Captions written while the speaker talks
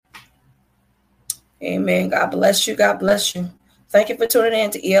Amen. God bless you. God bless you. Thank you for tuning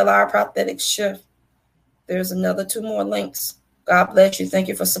in to ELR Prophetic Shift. There's another 2 more links. God bless you. Thank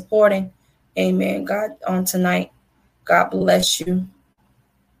you for supporting. Amen. God, on tonight. God bless you.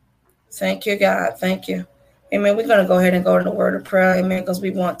 Thank you, God. Thank you. Amen. We're going to go ahead and go to the word of prayer. Amen. Because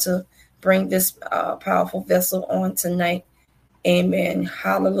we want to bring this powerful vessel on tonight. Amen.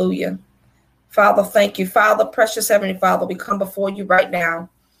 Hallelujah. Father, thank you. Father, precious Heavenly Father, we come before you right now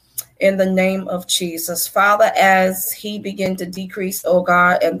in the name of Jesus. Father, as he began to decrease, oh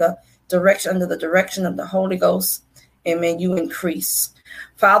God, in the direction, under the direction of the Holy Ghost, amen, you increase.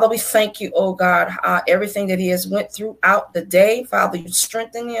 Father, we thank you, oh God, everything that he has went throughout the day. Father, you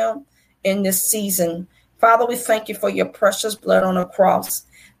strengthen him in this season. Father, we thank you for your precious blood on the cross.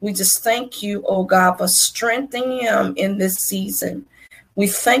 We just thank you, oh God, for strengthening him in this season. We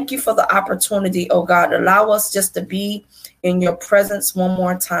thank you for the opportunity, oh God, allow us just to be in your presence one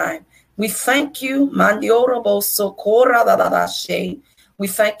more time. We thank you, Mandiorobo Sokora Dadashe. We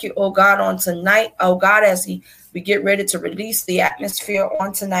thank you, oh God, on tonight, oh God, as we get ready to release the atmosphere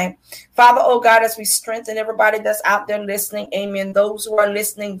on tonight. Father, oh God, as we strengthen everybody that's out there listening, amen. Those who are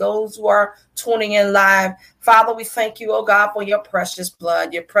listening, those who are tuning in live. Father, we thank you, oh God, for your precious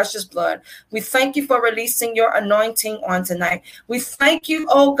blood, your precious blood. We thank you for releasing your anointing on tonight. We thank you,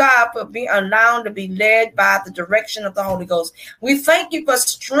 oh God, for being allowed to be led by the direction of the Holy Ghost. We thank you for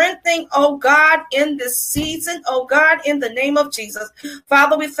strengthening, oh God, in this season, oh God, in the name of Jesus.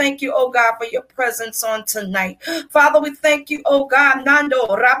 Father, we thank you, oh God, for your presence on tonight. Father, we thank you, oh God, Nando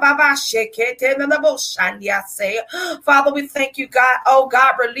Rababa Shekete Shandia. Father, we thank you, God, oh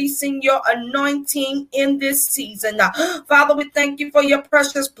God, releasing your anointing in this season. Father, we thank you for your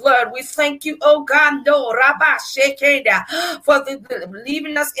precious blood. We thank you, oh God, no Rabba Shekeda, for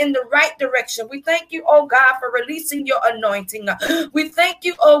leaving us in the right direction. We thank you, oh God, for releasing your anointing. We thank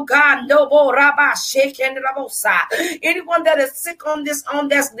you, oh God, no Rabba Shekenda. Anyone that is sick on this,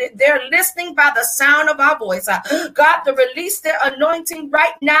 they're listening by the sound of our voice. God, to release their anointing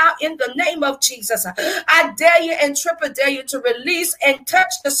right now in the name of Jesus. I dare you and triple dare you to release and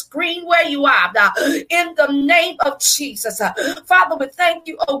touch the screen where you are in the name of Jesus. Father, we thank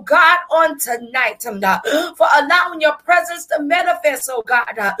you, oh God, on tonight for allowing your presence to manifest, oh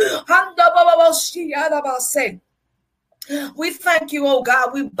God. We thank you, oh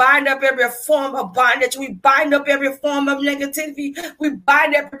God. We bind up every form of bondage. We bind up every form of negativity. We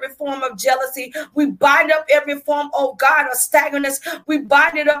bind up every form of jealousy. We bind up every form, oh God, of stagnance. We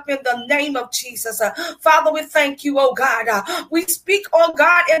bind it up in the name of Jesus. Father, we thank you, oh God. We speak, oh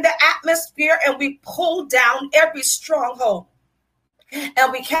God, in the atmosphere and we pull down every stronghold.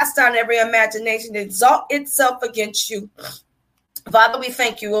 And we cast down every imagination that exalt itself against you. Father, we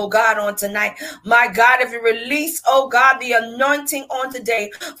thank you, oh God, on tonight. My God, if you release, oh God, the anointing on today.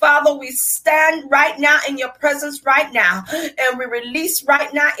 Father, we stand right now in your presence right now. And we release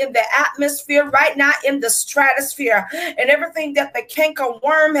right now in the atmosphere, right now in the stratosphere. And everything that the canker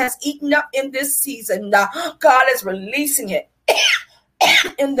worm has eaten up in this season, God is releasing it.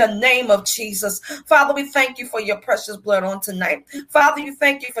 In the name of Jesus. Father, we thank you for your precious blood on tonight. Father, you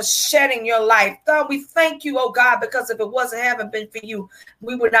thank you for shedding your life. God, we thank you, oh God, because if it haven't been for you,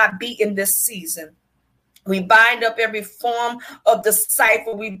 we would not be in this season. We bind up every form of the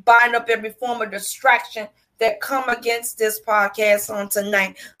cipher. We bind up every form of distraction that come against this podcast on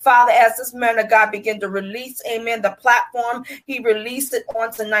tonight. Father, as this man of God begin to release, amen, the platform, he released it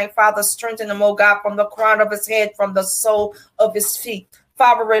on tonight. Father, strengthen him, oh God, from the crown of his head, from the sole of his feet.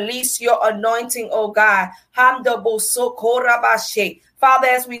 Father, release your anointing, oh God. Father,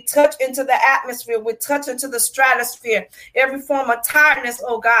 as we touch into the atmosphere, we touch into the stratosphere, every form of tiredness,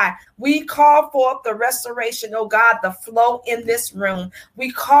 oh God, we call forth the restoration, oh God, the flow in this room.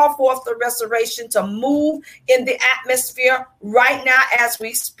 We call forth the restoration to move in the atmosphere right now as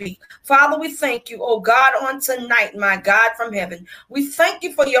we speak. Father, we thank you, oh God, on tonight, my God from heaven. We thank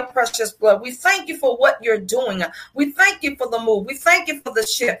you for your precious blood. We thank you for what you're doing. We thank you for the move. We thank you for the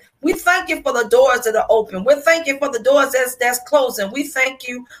shift. We thank you for the doors that are open. We thank you for the doors that's closing. We thank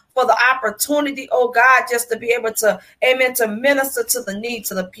you for the opportunity, oh God, just to be able to, amen, to minister to the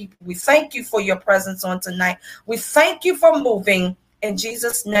needs of the people. We thank you for your presence on tonight. We thank you for moving. In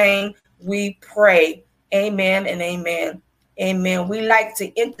Jesus' name we pray. Amen and amen. Amen. We like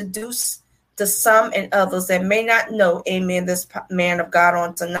to introduce to some and others that may not know, amen, this man of God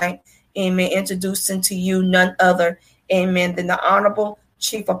on tonight. Amen. Introducing to you none other, amen, than the Honorable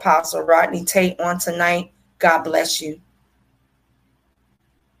Chief Apostle Rodney Tate on tonight. God bless you.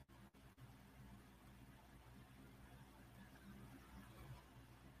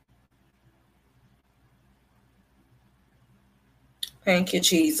 Thank you,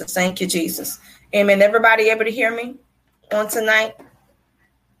 Jesus. Thank you, Jesus. Amen. Everybody able to hear me on tonight?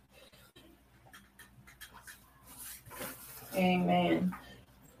 Amen.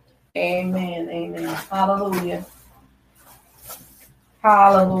 Amen. Amen. Hallelujah.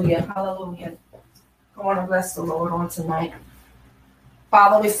 Hallelujah. Hallelujah. I want to bless the Lord on tonight.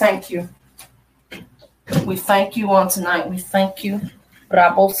 Father, we thank you. We thank you on tonight. We thank you.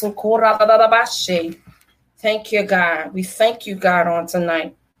 Thank you, God. We thank you, God, on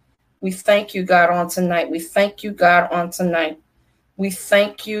tonight. We thank you, God, on tonight. We thank you, God, on tonight. We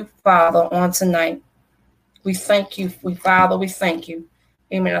thank you, Father, on tonight. We thank you, Father, we thank you.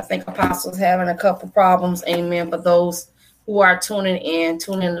 Amen. I think Apostle's having a couple problems. Amen. For those who are tuning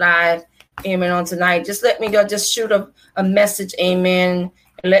live. Amen. On tonight. Just let me go, just shoot a message. Amen.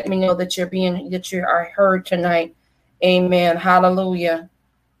 And let me know that you are heard tonight. Amen. Hallelujah.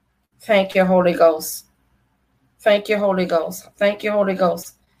 Thank you, Holy Ghost. Thank you, Holy Ghost. Thank you, Holy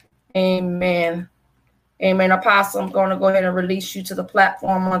Ghost. Amen. Amen. Apostle, I'm going to go ahead and release you to the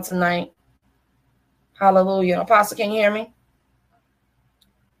platform on tonight. Hallelujah. Apostle, can you hear me?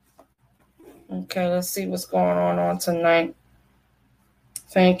 Okay, let's see what's going on tonight.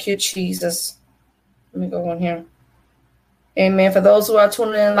 Thank you, Jesus. Let me go in here. Amen. For those who are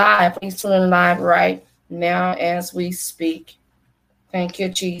tuning in live, please tune in live right now as we speak. Thank you,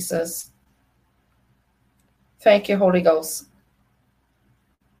 Jesus. Thank you, Holy Ghost.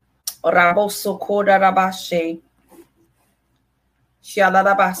 Raboso koda rabashe.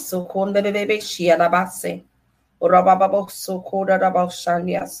 Shialabaso konde debe shialabase. Rababoso koda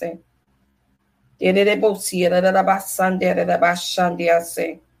rabashandiase. Dedebosi rabasande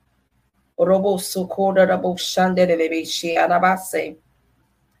rabashandiase. Roboso koda raboshande debe shialabase.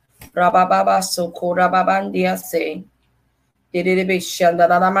 Rababaso koda babandiase. Dedebe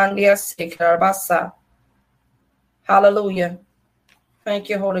shialamandiase karabasa. Hallelujah. Thank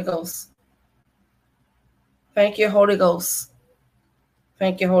you, Holy Ghost. Thank you, Holy Ghost.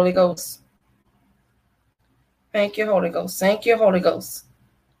 Thank you, Holy Ghost. Thank you, Holy Ghost. Thank you, Holy Ghost.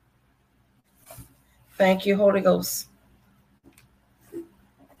 Thank you, Holy Ghost.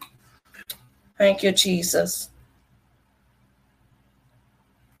 Thank you, Jesus.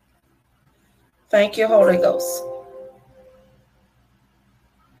 Thank you, Holy Ghost.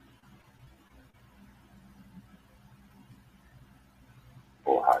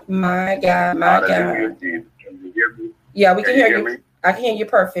 My God, my God. Can you hear me? Yeah, we can hear you. I can hear you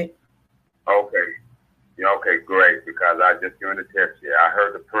perfect. Okay. Yeah, okay, great. Because I just given the text here. I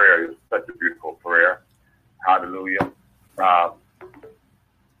heard the prayer. It was such a beautiful prayer. Hallelujah.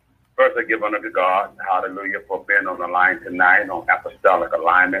 First, I give honor to God. Hallelujah, for being on the line tonight on apostolic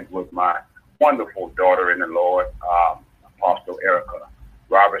alignment with my wonderful daughter in the Lord, Apostle Erica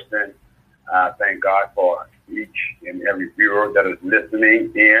Robertson. Thank God for each and every viewer that is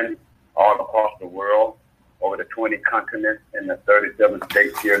listening in all across the world, over the 20 continents and the 37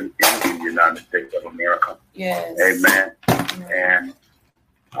 states here in the United States of America. Yes. Amen. And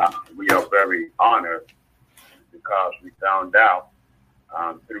we are very honored because we found out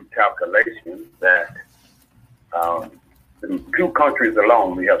through calculations that in 2 countries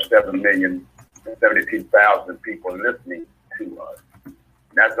alone, we have 7,072,000 people listening to us.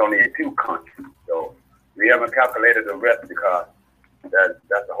 That's only in 2 countries. So we haven't calculated the rest because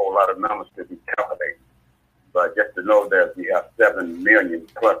that's a whole lot of numbers to be calculated. But just to know that we have 7 million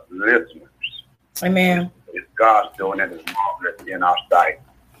plus listeners. Amen. It's God's doing it. It's marvelous in our sight.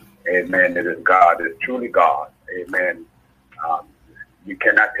 Amen. It is God. It is truly God. Amen. You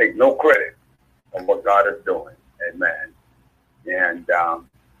cannot take no credit on what God is doing. Amen. And I'm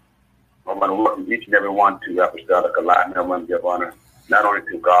going to welcome each and every one to Apostolic Alignment. I want to give honor not only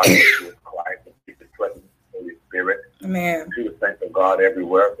to God, but to Christ, and to the presence of the Holy Spirit. Amen. To the saints of God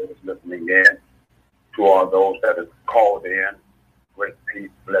everywhere that is listening in. To all those that is called in. Great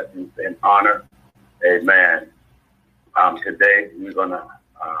peace, blessings, and honor. Amen. Today, we're going to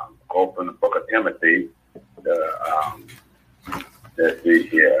go from the book of Timothy. Let's see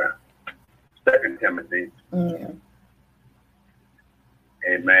here. 2 Timothy. Mm-hmm.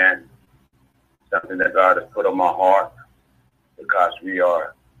 Amen. Something that God has put on my heart because we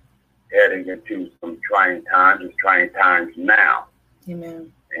are heading into some trying times. It's trying times now.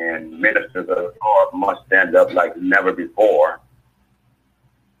 Amen. And ministers of the Lord must stand up like never before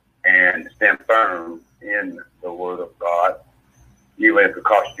and stand firm in the Word of God, even if it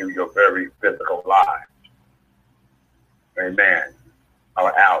costs you your very physical life. Amen.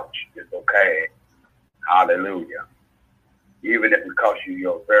 Or ouch, it's okay. Hallelujah. Even if it costs you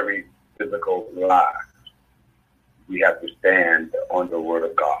your very physical life, we have to stand on the Word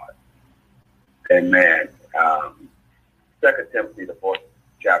of God. Amen. 2 Timothy, the 4th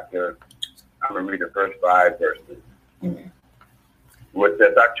chapter. I'm going to read the first 5 verses. Amen. Which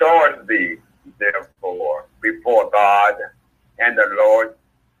says, I charge thee, therefore, before God and the Lord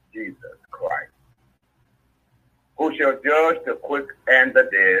Jesus Christ, who shall judge the quick and the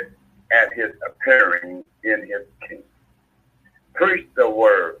dead at his appearing in his kingdom. Preach the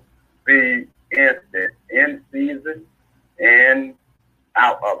word, be instant in season and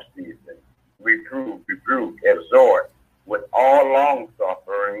out of season. Reprove, rebuke, exhort with all long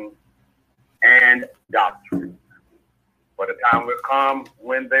suffering and doctrine. For the time will come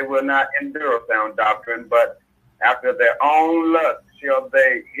when they will not endure sound doctrine, but after their own lust shall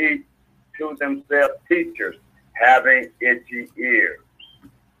they heap to themselves teachers having itchy ears.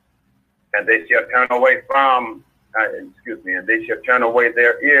 And they shall turn away from, and they shall turn away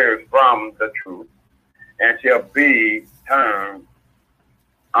their ears from the truth, and shall be turned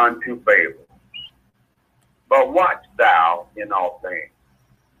unto fables. But watch thou in all things.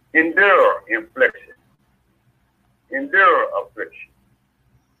 Endure affliction. Endure affliction.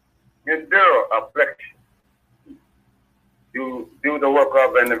 Endure affliction. Do the work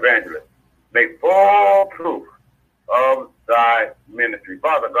of an evangelist. Make full proof of thy ministry.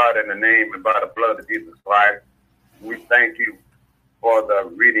 Father God, in the name and by the blood of Jesus Christ, we thank you for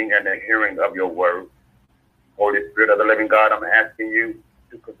the reading and the hearing of your word. Holy Spirit of the living God, I'm asking you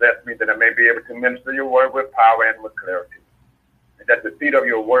to possess me that I may be able to minister your word with power and with clarity. And that the seed of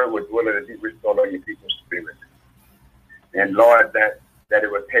your word would dwell in the deep soul of your people's spirit. And Lord, that it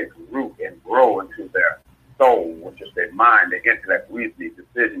would take root and grow into their soul, which is their mind, their intellect, reasoning,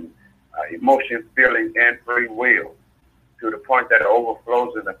 decision, emotions, feelings, and free will, to the point that it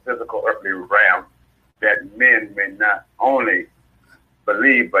overflows in the physical earthly realm, that men may not only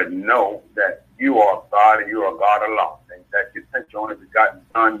believe but know that you are God and you are God alone, and that you sent your only begotten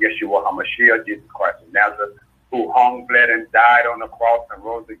Son, Yeshua HaMashiach, Jesus Christ of Nazareth, who hung, bled, and died on the cross and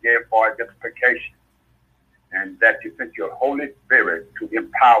rose again for our justification, and that you sent your Holy Spirit to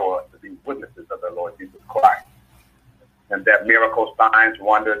empower us to be witnesses of the Lord Jesus Christ, and that miracles, signs,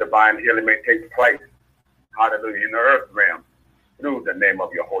 wonder, divine healing may take place, hallelujah, in the earth realm through the name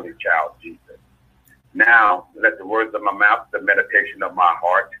of your holy child, Jesus. Now, let the words of my mouth, the meditation of my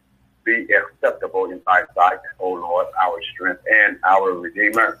heart, be acceptable in thy sight, O Lord, our strength and our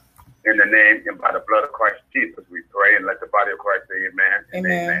Redeemer. In the name and by the blood of Christ Jesus, we pray, and let the body of Christ say amen.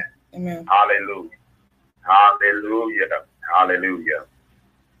 Amen. Amen. Hallelujah. Hallelujah. Hallelujah.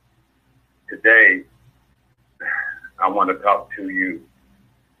 Today, I want to talk to you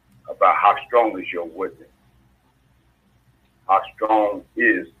about how strong is your witness. How strong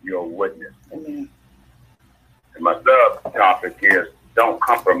is your witness? Amen. And my subtopic is, don't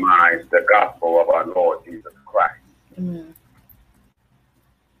compromise the gospel of our Lord Jesus Christ. Amen.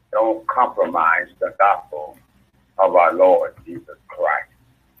 Don't compromise the gospel of our Lord Jesus Christ.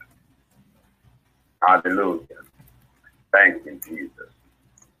 Hallelujah. Thank you, Jesus.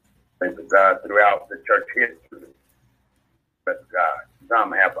 Thank you, God, throughout the church history. Bless God.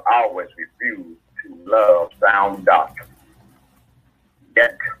 Some have always refused to love sound doctrine.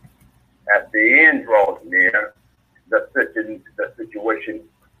 Yet, as the end draws near, the situation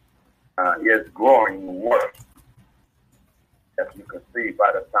is growing worse, as you can see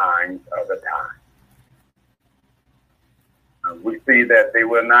by the signs of the time. We see that they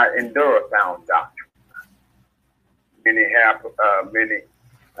will not endure sound doctrine. Many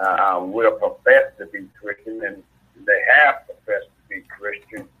will profess to be Christian, and they have professed to be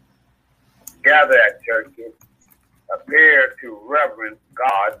Christian, gather at churches, appear to reverence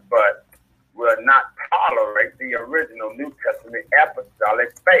God, but will not tolerate the original New Testament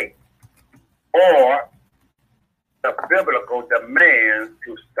apostolic faith or the biblical demands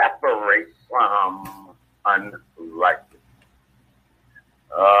to separate from unrighteousness.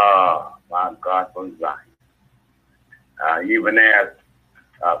 Oh, my God, from Zion. Even as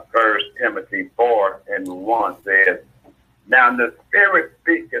 1 Timothy 4:1 says, now the Spirit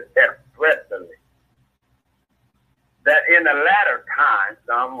speaketh expressly that in the latter time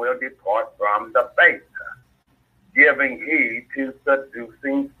some will depart from the faith, giving heed to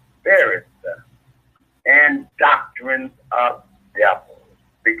seducing spirits and doctrines of devils,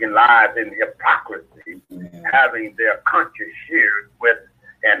 speaking lies in hypocrisy, having their conscience sheared with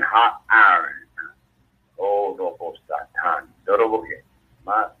an hot iron. Oh,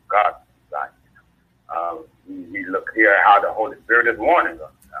 my God. We look here at how the Holy Spirit is warning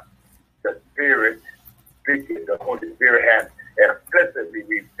us. The Spirit, speaking, the Holy Spirit has explicitly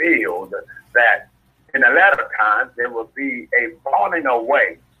revealed that in the latter times there will be a falling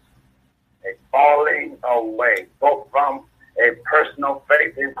away, both from a personal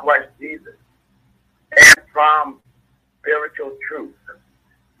faith in Christ Jesus and from spiritual truth.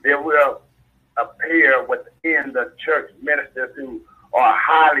 There will appear within the church ministers who are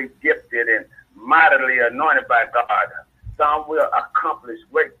highly gifted and mightily anointed by God. Some will accomplish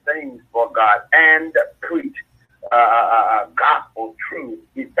great things for God and preach gospel truth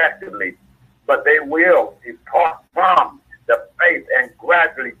effectively, but they will depart from the faith and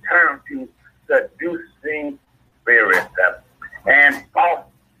gradually turn to seducing spirits and false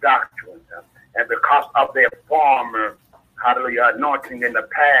doctrines. And because of their former, hallelujah, anointing in the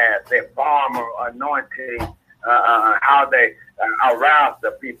past, their former anointing, how they arouse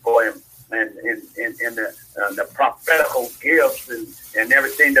the people and the prophetical gifts and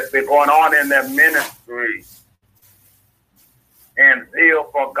everything that's been going on in their ministry and zeal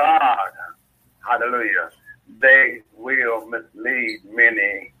for God, hallelujah, they will mislead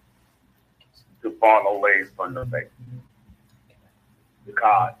many to fall away from the faith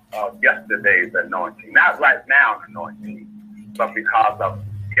because of yesterday's anointing. Not right now anointing, but because of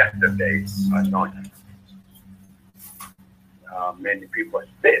yesterday's anointing. Many people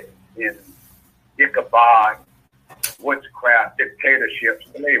sit in Ichabod, witchcraft, dictatorship,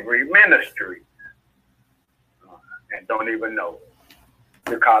 slavery, ministry, and don't even know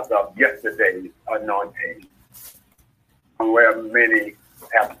because of yesterday's anointing, where many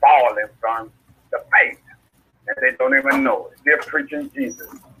have fallen from the faith, and they don't even know it. They're preaching Jesus,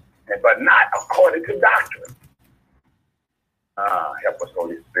 but not according to doctrine. Help us,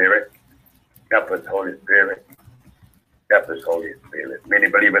 Holy Spirit. Help us, Holy Spirit. Help us, Holy Spirit. Many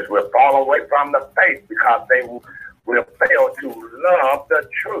believers will fall away from the faith because they will fail to love the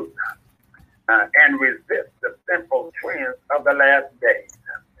truth and resist the sinful trends of the last days.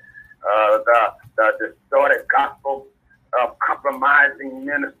 The distorted gospel of compromising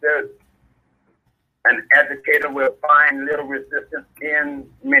ministers and educators will find little resistance in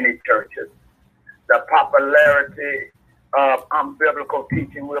many churches. The popularity of unbiblical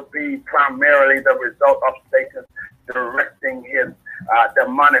teaching will be primarily the result of Satan directing his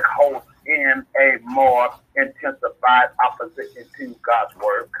demonic host in a more intensified opposition to God's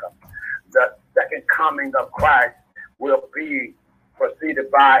work. The second coming of Christ will be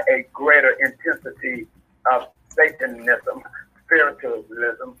preceded by a greater intensity of Satanism,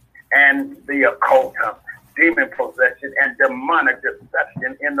 spiritualism, and the occult, demon possession, and demonic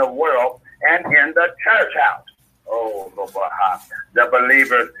deception in the world and in the church house. Oh, Lord, the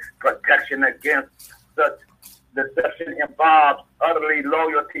believer's protection against such deception involves utterly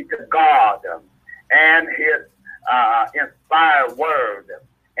loyalty to God and His inspired word,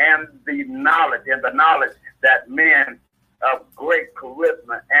 and the knowledge that men of great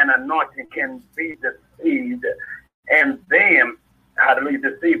charisma and anointing can be deceived, and then hallelujah,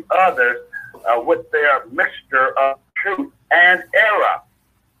 deceive others with their mixture of truth and error.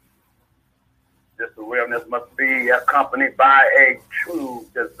 This awareness must be accompanied by a true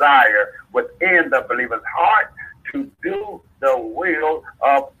desire within the believer's heart to do the will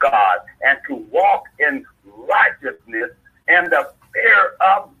of God and to walk in righteousness and the fear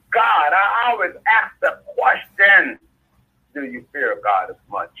of God. I always ask the question, do you fear God as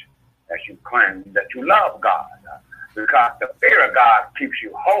much as you claim that you love God? Because the fear of God keeps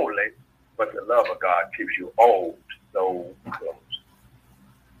you holy, but the love of God keeps you old, so close.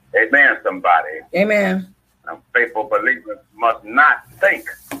 Amen, somebody. Amen. Faithful believers must not think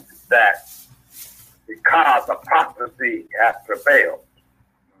that because apostasy has prevailed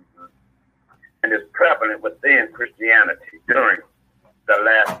and is prevalent within Christianity during the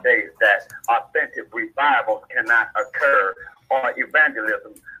last days, that authentic revivals cannot occur, or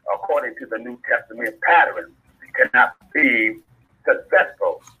evangelism, according to the New Testament pattern, cannot be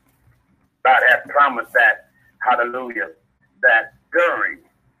successful. God has promised that, hallelujah, that during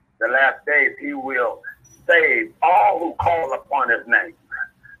the last days He will save all who call upon His name,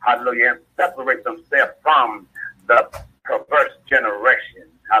 hallelujah, and separate themselves from the perverse generation,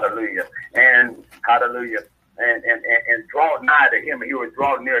 hallelujah, and hallelujah, and draw nigh to Him, and He will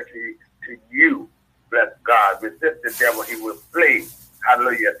draw near to you. Bless God. Resist the devil, he will flee.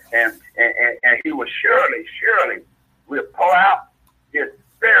 Hallelujah. And He will surely will pour out His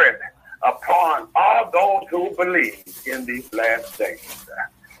Spirit upon all those who believe in these last days.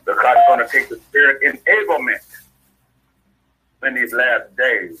 Because it's going to take the Spirit enablement in these last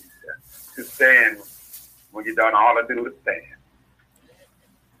days to stand when you've done all to do to stand.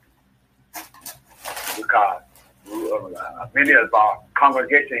 Because many of our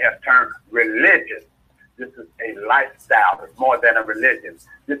congregation has turned religious. This is a lifestyle. It's more than a religion.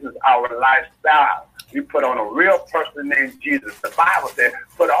 This is our lifestyle. We put on a real person named Jesus. The Bible says,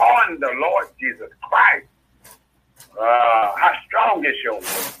 put on the Lord Jesus Christ. How strong is your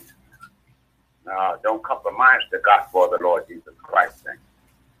word? Don't compromise the gospel of the Lord Jesus Christ.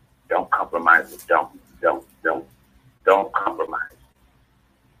 Don't compromise it. Don't compromise.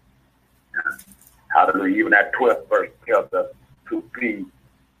 Hallelujah. Even that 12th verse tells us to be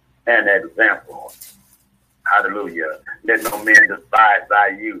an example. Hallelujah. Let no man despise thy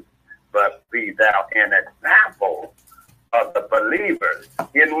youth, but be thou an example of the believers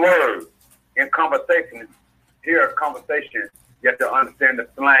in words, in conversation. Here, conversation, you have to understand the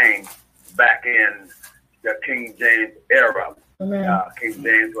slang back in the King James era. King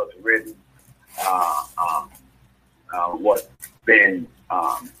James was written, what's been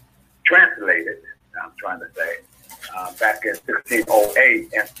translated, I'm trying to say, back in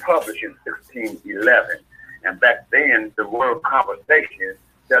 1608 and published in 1611. And back then, the word conversation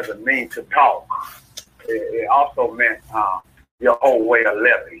doesn't mean to talk. It also meant your whole way of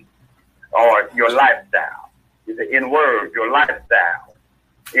living or your lifestyle. It's in words, your lifestyle,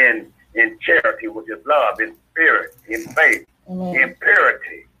 in charity, which is love, in spirit, in faith, in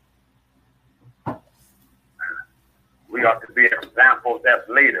purity. We ought to be examples as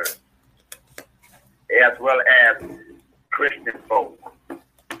leaders, as well as Christian folk.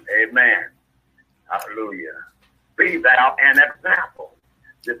 Amen. Hallelujah. Be thou an example.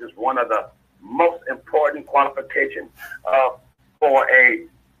 This is one of the most important qualifications for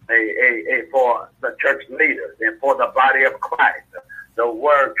for the church leaders and for the body of Christ. The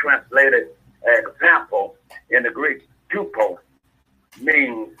word translated example in the Greek tupos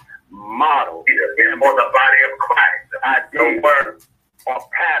means model. And for the body of Christ, the word or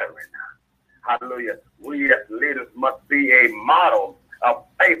pattern. Hallelujah. We as leaders must be a model of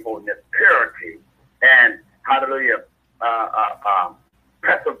faithfulness, purity, and hallelujah,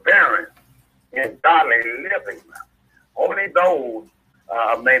 perseverance in godly living. Only those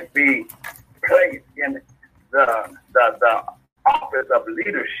may be placed in the office of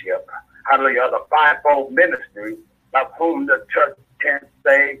leadership, hallelujah, the fivefold ministry, of whom the church can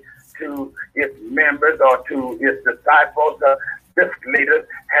say to its members or to its disciples, this leader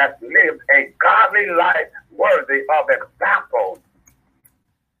has lived a godly life worthy of example.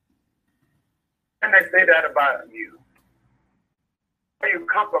 And they say that about you. Are you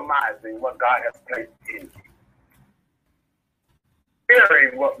compromising what God has placed in you?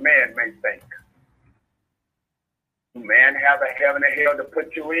 Fearing what man may think. Do man have a heaven and hell to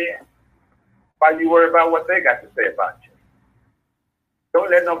put you in? Why you worry about what they got to say about you? Don't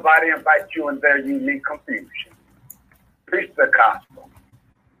let nobody invite you in their unique confusion. Preach the gospel.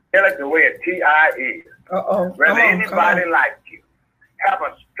 Tell it the way a T.I. is. Whether anybody like you, have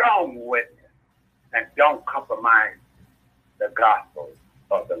a strong witness and don't compromise the gospel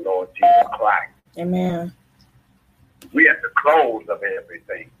of the Lord Jesus Christ. Amen. We at the close of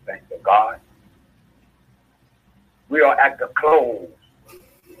everything, thank you, God. We are at the close.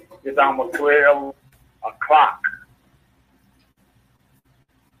 It's almost 12 o'clock.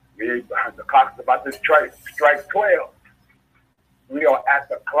 The clock's about to strike 12. We are at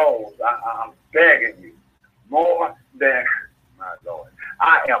the close. I'm begging you, more than, my Lord,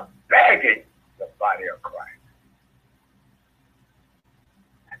 I am begging the body of Christ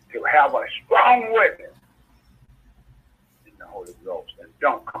to have a strong witness in the Holy Ghost, and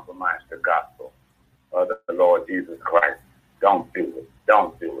don't compromise the gospel of the Lord Jesus Christ. Don't do it.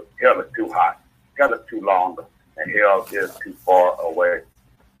 Don't do it. Hell is too hot. Hell is too long, and hell is too far away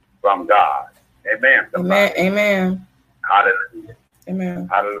from God. Amen. Amen. Amen. Hallelujah. Amen.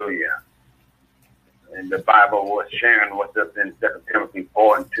 Hallelujah. And the Bible was sharing with us in 2 Timothy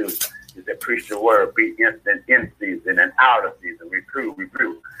 4 and 2. It said, preach the word, be instant in season and out of season. Reprove,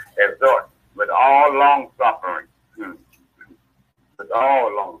 exhort with all long suffering. With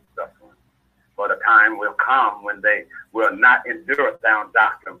all long suffering. For the time will come when they will not endure sound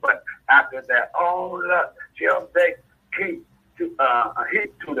doctrine, but after their own lust shall they keep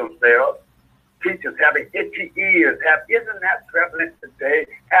heat to themselves. Teachers having itchy ears. Isn't that prevalent today?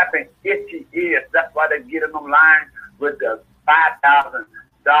 Having itchy ears. That's why they get in them lines with the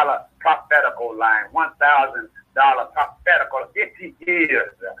 $5,000 prophetical line, $1,000 prophetical itchy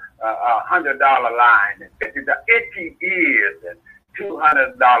ears, $100 line, and $50 itchy ears, and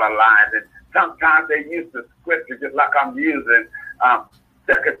 $200 lines. And sometimes they use the scripture just like I'm using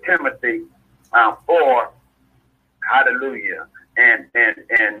 2 Timothy 4. Hallelujah. And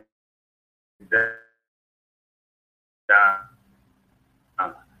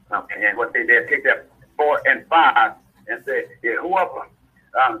what they did, take that 4 and 5 and say, whoever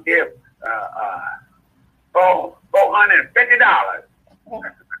give $450,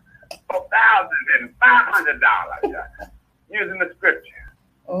 $4,500, using the scripture.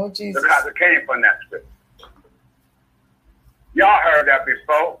 Oh, Jesus. Because it came from that scripture. Y'all heard that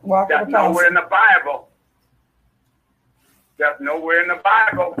before. That's nowhere in the Bible. That's nowhere in the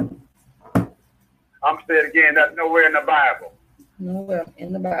Bible. I'm saying it again, that's nowhere in the Bible. Nowhere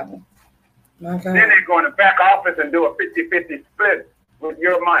in the Bible. My God. Then they're going to back office and do a 50-50 split with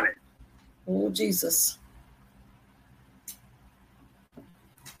your money. Oh, Jesus.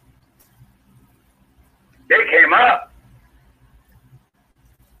 They came up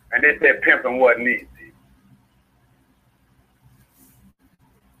and they said pimping wasn't easy.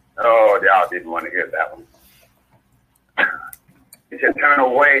 Oh, y'all didn't want to hear that one. You should turn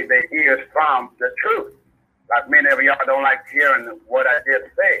away their ears from the truth. Like many of y'all don't like hearing what I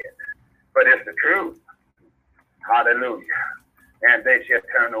just said, but it's the truth. Hallelujah. And they shall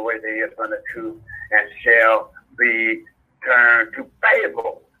turn away their ears from the truth and shall be turned to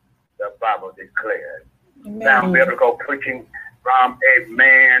fable, the Bible declares. Now, biblical preaching from a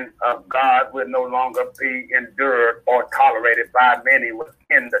man of God will no longer be endured or tolerated by many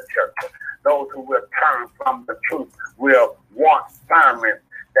within the church. Those who will turn from the truth will want sermons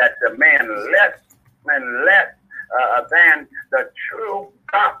that demand less and less than the true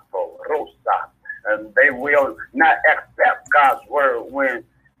gospel, Rosa. And they will not accept God's word when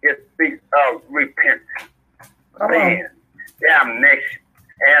it speaks of repentance, sin, damnation,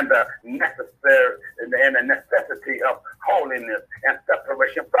 and the necessity of holiness and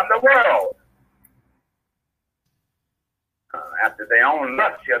separation from the world. After their own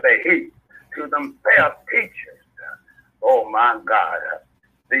lust shall they heap to themselves teachers. Oh my God,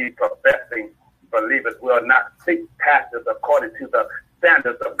 these professing believers will not seek pastors according to the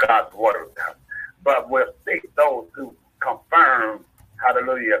standards of God's word, but will seek those who confirm,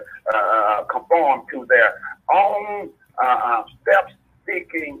 hallelujah, conform to their own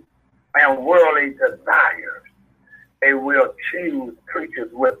self-seeking and worldly desires. They will choose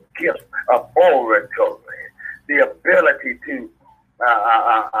preachers with gifts of oratory, the ability to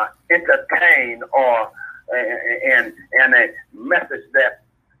entertain or and a message that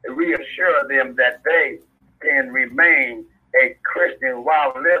reassure them that they can remain a Christian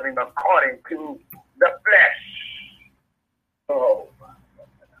while living according to the flesh. Oh,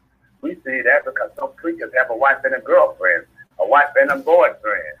 we see that because some preachers have a wife and a girlfriend, a wife and a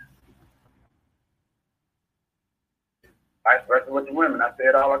boyfriend. Vice versa with the women. I say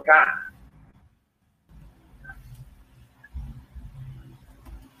it all the time.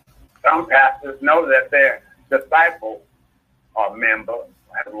 Some pastors know that their disciple or member,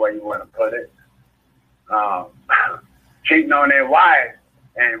 that's the way you want to put it, cheating on their wives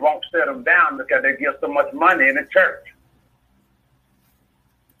and won't set them down because they give so much money in the church.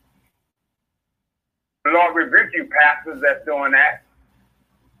 The Lord rebuke you, pastors that's doing that.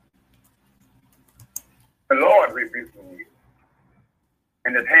 The Lord rebuking you.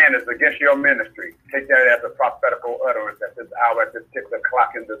 And his hand is against your ministry. Take that as a prophetical utterance at this hour, at this 6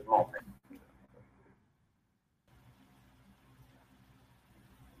 o'clock in this moment.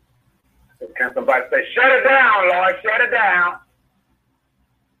 Can somebody say, shut it down, Lord, shut it down?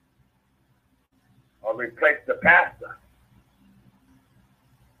 Or replace the pastor.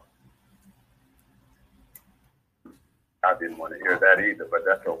 I didn't want to hear that either, but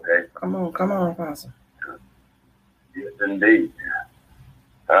that's okay. Come on, Pastor. Yes, indeed.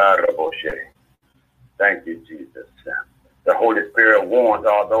 Thank you, Jesus. The Holy Spirit warns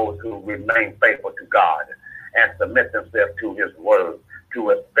all those who remain faithful to God and submit themselves to his word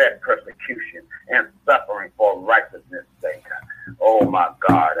to expect persecution and suffering for righteousness' sake. Oh my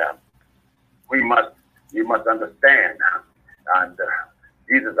God. You must understand. And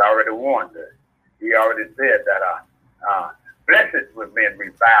Jesus already warned us. He already said that blessed when men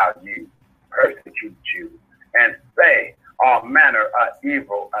revile you, persecute you, and say all manner of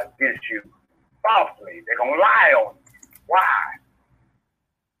evil against you falsely. They're going to lie on you. Why?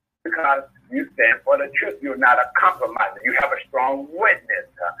 Because you stand for the truth. You're not a compromiser. You have a strong witness.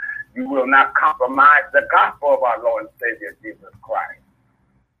 You will not compromise the gospel of our Lord and Savior Jesus Christ.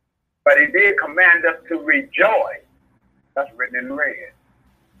 But he did command us to rejoice. That's written in red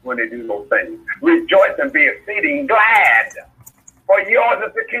when they do those things. Rejoice and be exceeding glad. For yours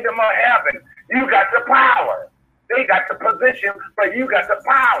is the kingdom of heaven. You got the power. They got the position, but you got the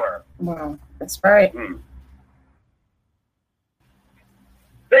power. Wow, that's right.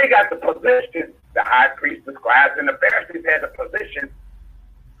 They got the position. The high priest, the scribes, and the Pharisees had the position,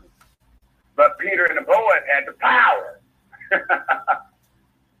 but Peter and the boys had the power.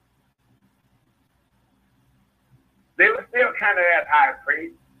 They were still kind of as high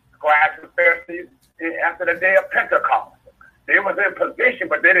priests, scribes, and Pharisees after the day of Pentecost. They was in position,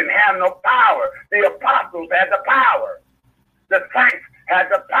 but they didn't have no power. The apostles had the power. The saints had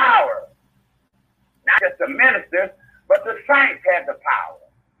the power. Not just the ministers, But the saints had the power.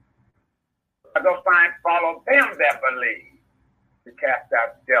 But those signs follow them that believe. To cast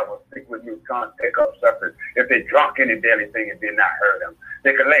out devils, speak with new tongues, take up serpents. If they drunk any deadly thing, it did not hurt them.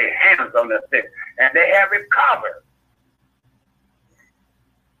 They could lay hands on the sick, and they have recovered.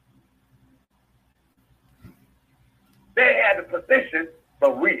 They had the position,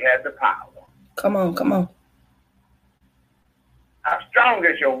 but we had the power. Come on, come on. How strong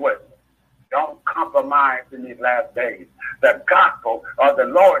is your witness? Don't compromise in these last days. The gospel of the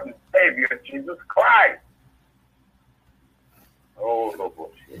Lord and Savior, Jesus Christ. Oh, no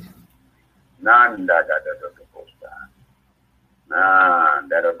bullshit. None that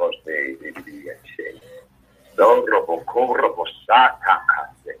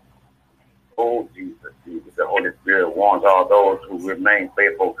Oh, Jesus, Jesus. The Holy Spirit warns all those who remain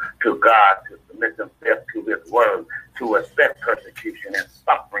faithful to God to submit themselves to His word, to accept persecution and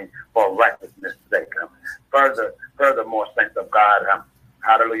suffering for righteousness' sake. Furthermore, saints of God,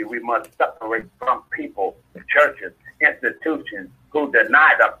 hallelujah, we must separate from people, churches, institutions who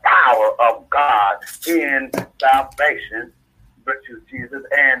deny the power of God in salvation, which is Jesus,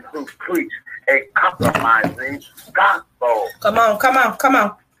 and who preach a compromising gospel. Come on, come on, come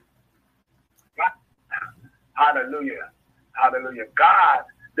on. Hallelujah. Hallelujah. God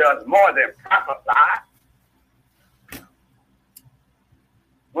does more than prophesy.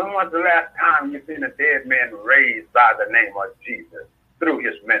 When was the last time you seen a dead man raised by the name of Jesus through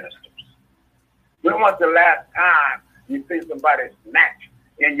his ministers? When was the last time you seen somebody snatched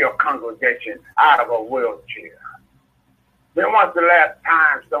in your congregation out of a wheelchair? When was the last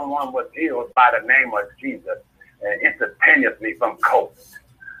time someone was healed by the name of Jesus instantaneously from COVID?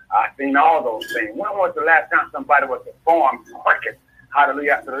 I've seen all those things. When was the last time somebody was performed crooked?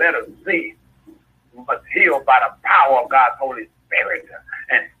 Hallelujah. After the letter Z was healed by the power of God's Holy Spirit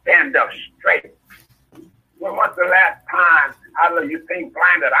and stand up straight. When was the last time, hallelujah, you seen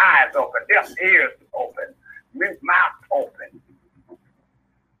blinded eyes open, deaf ears open, mouth open?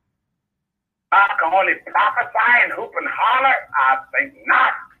 I can only prophesy and hoop and holler? I think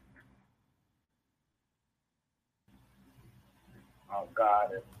not. Oh,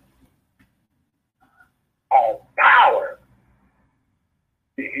 God is all power.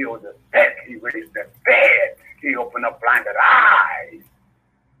 He healed the sick. He raised the dead. He opened up blinded eyes.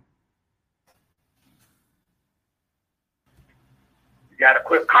 You got to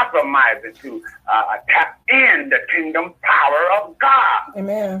quit compromising to tap in the kingdom power of God.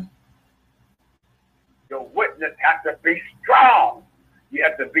 Amen. Your witness has to be strong. You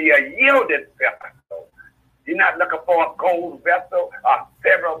have to be a yielded vessel. You're not looking for a gold vessel, a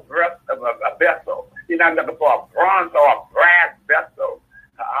silver vessel. You're not looking for a bronze or a brass vessel.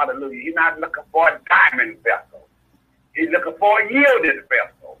 Hallelujah. You're not looking for a diamond vessel. You're looking for a yielded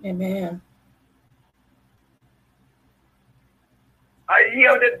vessel. Amen. A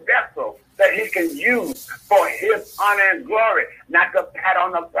yielded vessel that he can use for his honor and glory, not to pat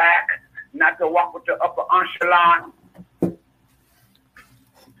on the back, not to walk with the upper echelon,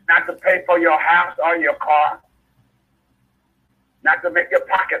 not to pay for your house or your car, not to make your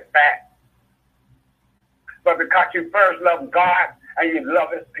pockets fat, but because you first love God and you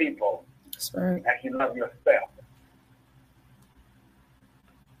love his people. That's right. As you love yourself.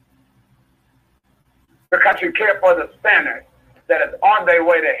 Because you care for the sinners that is on their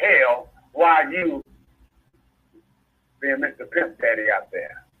way to hell while you being Mr. Pimp Daddy out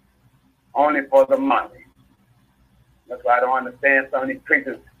there. Only for the money. That's why I don't understand some of these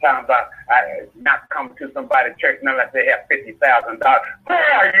preachers talking about not coming to somebody's church unless they have $50,000.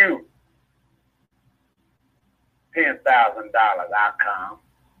 Where are you? $10,000, I'll come.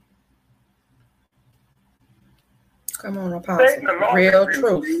 Come on, Apostle. Real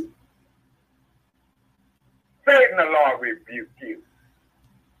truth. Satan, the Lord rebuke you.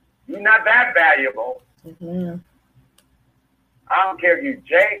 You're not that valuable. Mm-hmm. I don't care if you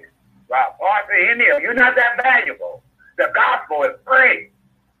Jake, Rob Arthur, any of you. You're not that valuable. The gospel is free.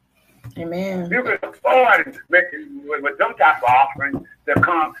 Amen. You can afford with some type of offering to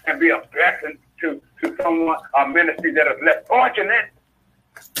come and be a blessing to someone, a ministry that is less fortunate.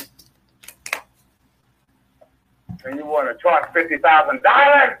 And you want to charge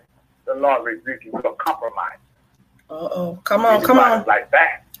 $50,000, the Lord rebuke you. You'll compromise. Uh-oh. Come on, come on. Like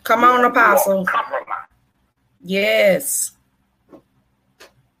that. Come on, Apostle. Compromise. Yes.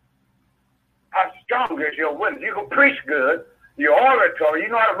 How strong is your witness? You can preach good. Your oratory, you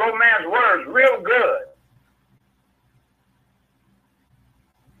know how to romance words real good.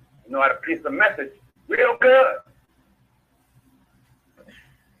 You know how to preach the message real good.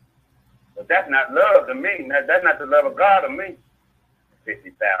 But that's not love to me. That's not the love of God to me.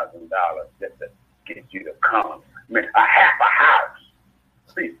 $50,000 just to get you to come. a half a house.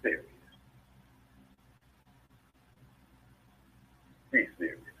 Be serious. Be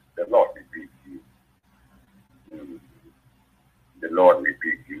serious. The Lord rebuke you. The Lord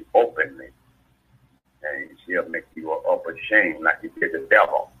rebuke you openly. And she'll make you up ashamed like he did the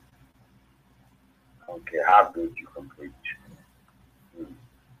devil. I don't care how good you can preach.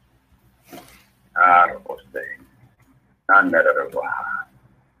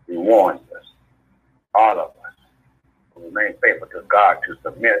 He warns us, all of us, to remain faithful to God, to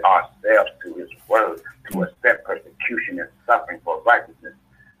submit ourselves to his word, to accept persecution and suffering for righteousness.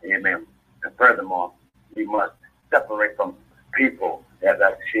 Amen. And furthermore, we must separate from people, as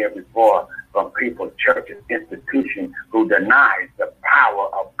I shared before, from people, churches, institutions who deny the power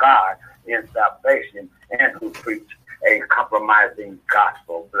of God in salvation and who preach a compromising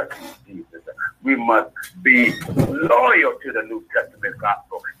gospel. Bless you, Jesus. We must be loyal to the New Testament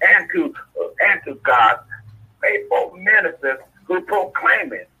gospel and to God's faithful ministers who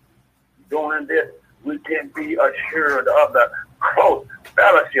proclaim it. Doing this, we can be assured of the close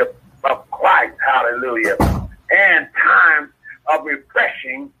fellowship of Christ. Hallelujah. And times of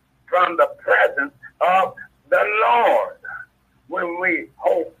refreshing from the presence of the Lord. When we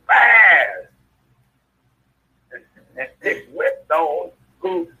hold fast and stick with those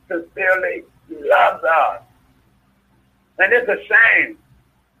who sincerely love us. And it's a shame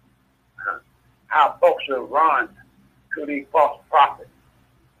how folks will run to these false prophets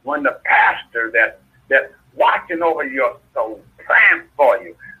when the pastor that's watching over your soul, praying for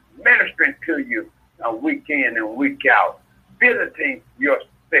you, ministering to you week in and week out, visiting your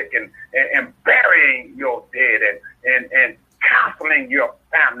sick and burying your dead and counseling your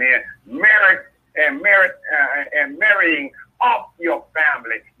family and marrying off your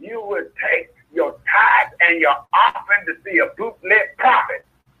family. You would take your tithe and your offering to see a bootleg prophet.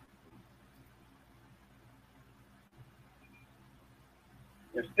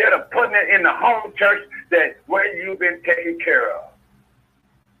 Instead of putting it in the home church that where you've been taken care of.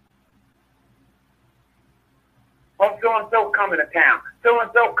 Oh, so-and-so coming to town.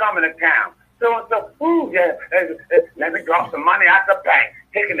 So-and-so coming to town. So-and-so, ooh, yeah, let me drop some money out the bank.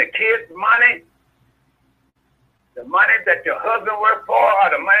 Taking the kids' money, the money that your husband worked for or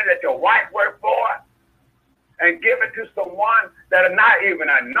the money that your wife worked for, and give it to someone that are not even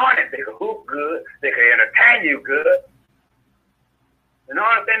anointed. They can hoop good. They can entertain you good. And the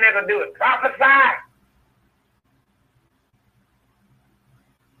only thing they can do is prophesy.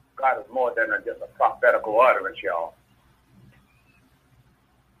 God is more than just a prophetical utterance, y'all.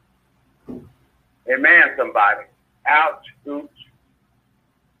 Amen, somebody. Ouch, ooch.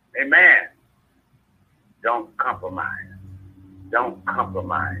 Amen. Don't compromise. Don't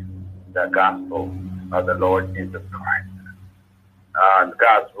compromise the gospel of the Lord Jesus Christ.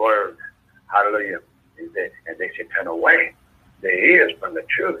 God's word, hallelujah, is that, and they should turn away their ears from the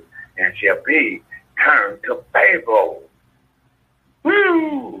truth and shall be turned to Babel.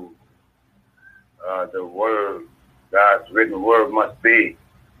 Woo! The word, God's written word must be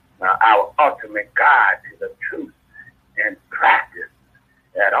our ultimate guide to the truth and practice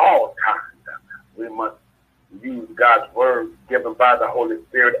at all times. We must use God's word given by the Holy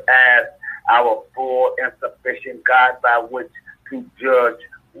Spirit as our full and sufficient guide by which to judge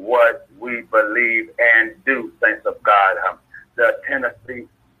what we believe and do, saints of God. The tendency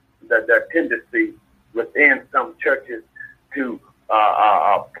within some churches to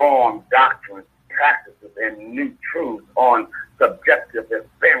form doctrines, practices, and new truths on subjective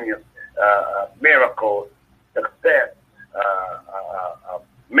experience, miracles, success,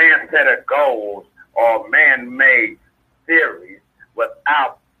 man-centered goals, or man-made theories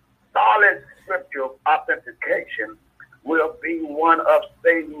without solid scriptural authentication will be one of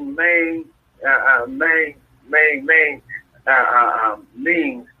Satan's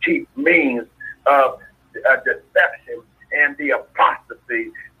chief means of deception and the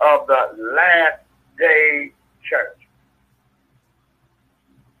apostasy of the last day church.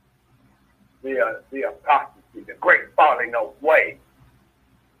 The apostasy, the great falling away.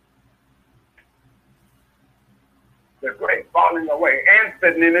 The great falling away and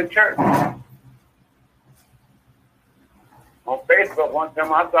sitting in the church. On Facebook, one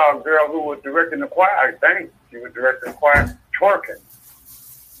time I saw a girl who was directing the choir. I think she was directing the choir, twerking.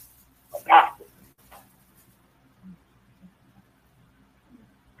 Apostasy.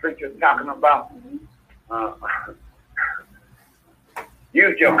 Preacher talking about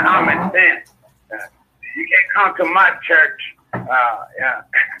use your common sense. You can't come to my church now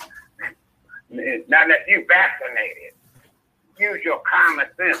that you vaccinated. Use your common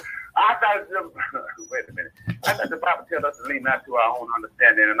sense. I thought wait a minute. I thought the Bible tells us to lean not to our own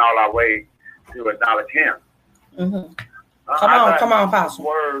understanding in all our ways to acknowledge Him. Mm-hmm. Come on, Apostle. The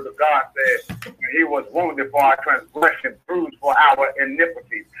word of God said he was wounded for our transgression, bruised for our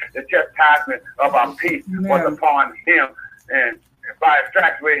iniquities. The chastisement of our peace was upon him, and by his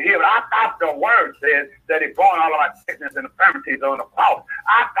stripes we're healed. I thought the word said that he bore all of our sickness and infirmities on the cross.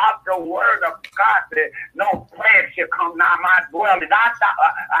 I thought the word of God said no plague should come nigh my dwelling.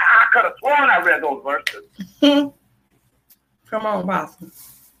 I could have sworn I read those verses. Come on, Apostle.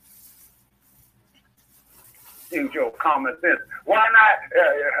 Use your common sense. Why not?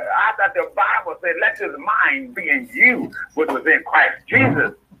 I thought the Bible said, let his mind be in you, which was in Christ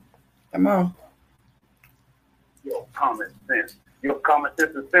Jesus. Come on. Your common sense. Your common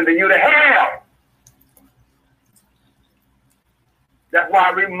sense is sending you to hell. That's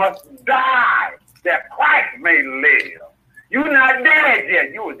why we must die, that Christ may live. You're not dead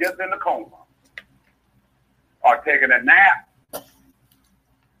yet. You were just in a coma. Or taking a nap.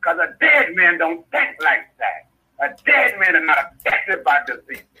 Because a dead man don't think like that. A dead man is not affected by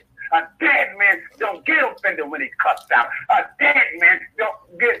disease. A dead man don't get offended when he cuts out. A dead man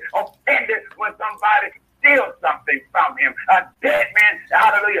don't get offended when somebody steals something from him. A dead man,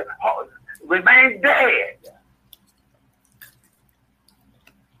 hallelujah, remains dead.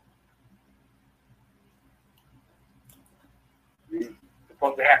 You're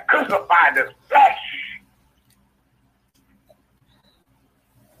supposed to have crucified this flesh.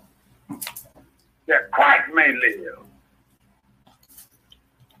 That Christ may live.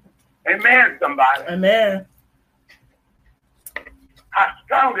 Amen, somebody. Amen. How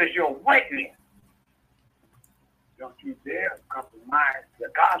strong is your witness? Don't you dare compromise the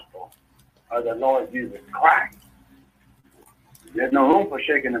gospel of the Lord Jesus Christ. There's no room for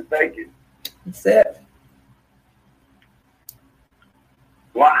shaking and faking. That's it.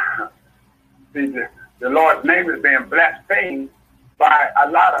 Why? See, the Lord's name is being blasphemed by a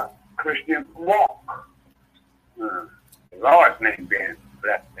lot of Christians walk. The Lord's name being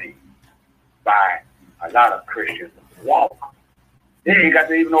blasphemed by a lot of Christians walk. They ain't got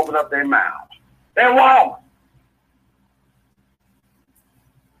to even open up their mouths. They walk.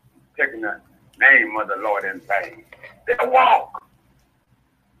 Taking the name of the Lord in vain. They walk.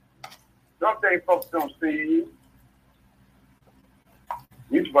 Don't think folks don't see you.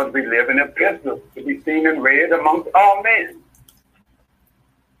 You're supposed to be living epistles to be seen and read amongst all men.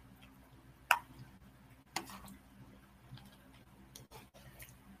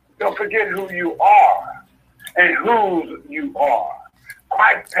 Don't forget who you are and whose you are.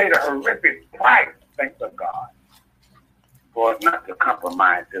 Christ paid a horrific price, thanks to God, for us not to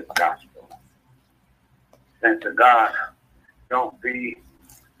compromise this gospel. Thanks to God, don't be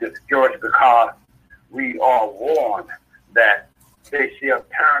discouraged because we are warned that they shall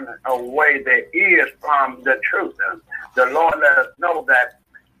turn away their ears from the truth. The Lord let us know that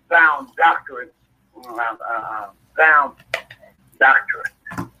sound doctrine,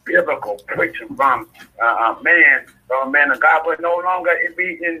 biblical preaching from a man of God will no longer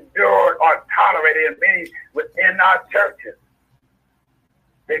be endured or tolerated within our churches.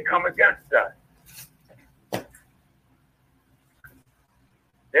 They come against us.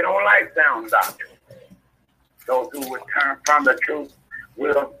 They don't like sound doctrine. Those who would turn from the truth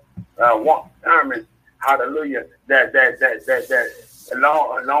will want sermons, hallelujah, that as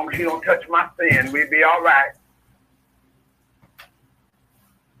long as you don't touch my sin, we'll be all right.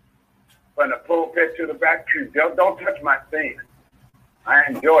 From the pulpit to the back pew, don't touch my sin. I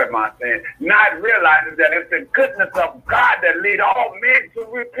enjoy my sin. Not realizing that it's the goodness of God that lead all men to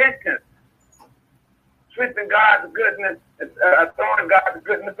repentance. Twisting God's goodness, throwing God's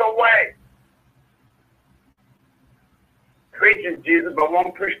goodness away. Preaching Jesus, but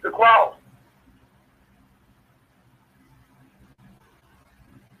won't preach the cross.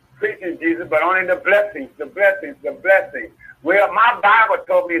 Preaching Jesus, but only the blessings. Well, my Bible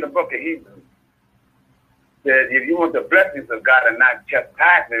told me in the book of Hebrews that if you want the blessings of God and not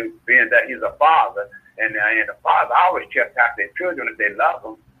chastisement, being that he's a father, and the father always chastise their children if they love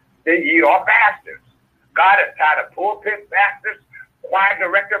them, then ye are bastards. God is tired of pulpit bastards, choir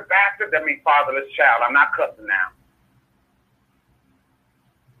director bastards, that means fatherless child. I'm not cussing now.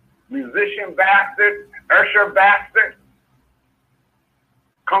 Musician bastards, usher bastards,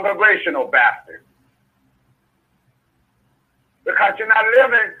 congregational bastards. Because you're not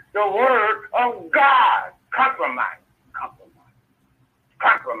living the word of God. Compromise.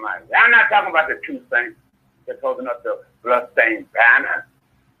 I'm not talking about the two saints that's holding up the bloodstained banner.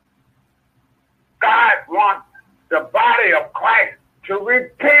 God wants the body of Christ to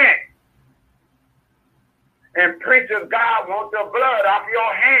repent. And preachers, God wants the blood off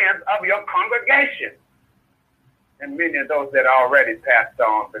your hands of your congregation. And many of those that are already passed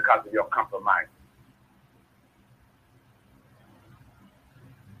on because of your compromise.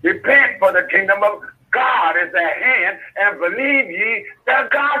 Repent, for the kingdom of God is at hand, and believe ye the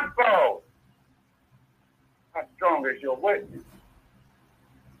gospel. How strong is your witness?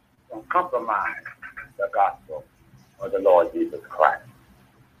 Don't compromise the gospel of the Lord Jesus Christ.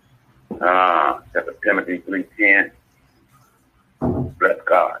 2 Timothy 3:10. Bless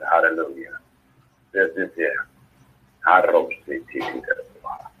God. Hallelujah. This is it.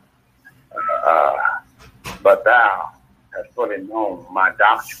 But thou hast fully known my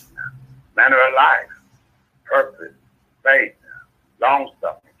doctrine, manner of life, purpose, faith,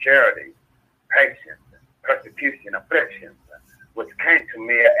 long-suffering, charity, patience, persecution, afflictions, which came to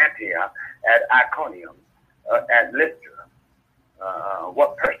me at Antioch, at Iconium, at Lystra.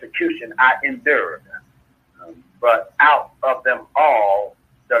 What persecution I endured. But out of them all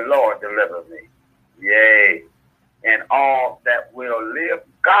the Lord delivered me. Yea, and all that will live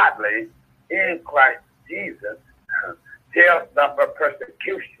godly in Christ Jesus shall suffer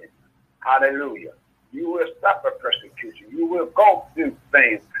persecution. Hallelujah. You will suffer persecution. You will go through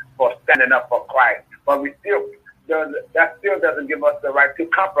things for standing up for Christ. But that still doesn't give us the right to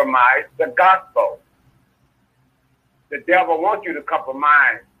compromise the gospel. The devil wants you to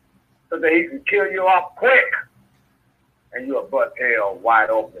compromise so that he can kill you off quick. And you'll butt hell wide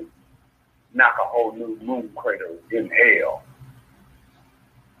open. Knock a whole new moon crater in hell.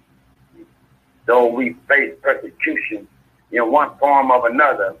 Though we face persecution in one form or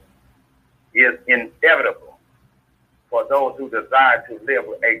another, is inevitable for those who desire to live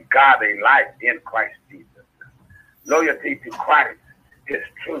a godly life in Christ Jesus. Loyalty to Christ, his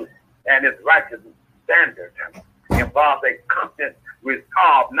truth, and his righteous standards involves a constant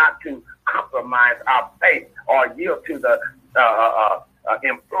resolve not to compromise our faith or yield to the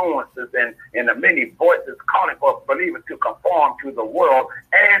influences and the many voices calling for believers to conform to the world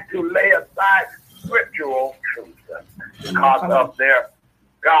and to lay aside scriptural truths because of their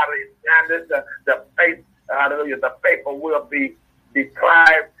godly standards. The faith, hallelujah, the faithful will be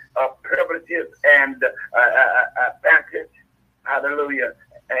deprived of privileges and advantage, hallelujah,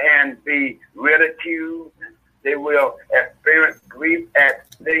 and be ridiculed. They will experience grief at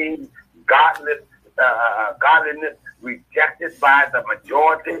seeing godliness rejected by the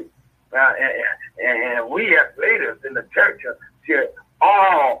majority. And we as leaders in the church should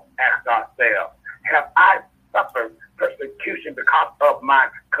all ask ourselves, have I suffered persecution because of my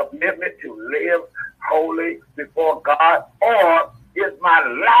commitment to live holy before God, or is my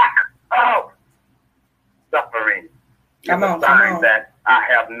lack of suffering a sign that I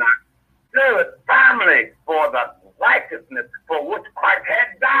have not stood firmly for the righteousness for which Christ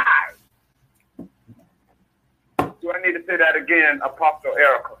had died? Do I need to say that again, Apostle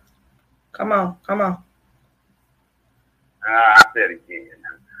Erica? Come on. I said it again.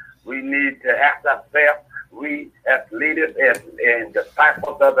 We need to ask ourselves, we as leaders and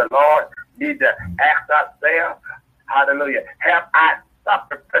disciples of the Lord need to ask ourselves, hallelujah, have I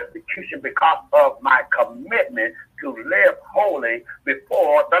suffered persecution because of my commitment to live holy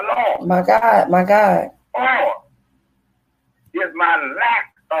before the Lord? My God. Or is my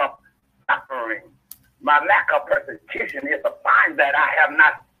lack of suffering, my lack of persecution is a sign that I have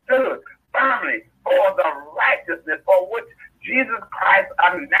not stood firmly for the righteousness for which Jesus Christ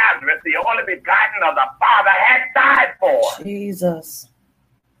of Nazareth, the only begotten of the Father, had died for? Jesus.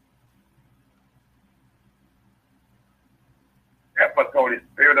 Help us, Holy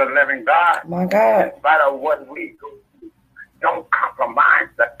Spirit of the living God. My God. In spite of what we go through, don't compromise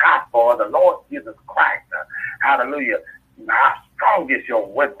the gospel of the Lord Jesus Christ. Hallelujah. How strong is your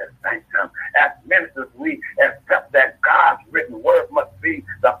witness, saints? As ministers, we accept that God's written word must be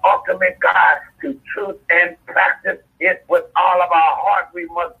the ultimate guide to truth and practice it with all of our heart. We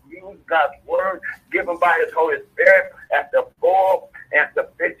must use God's word given by his Holy Spirit as the full and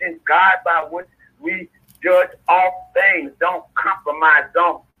sufficient guide by which we judge all things. Don't compromise.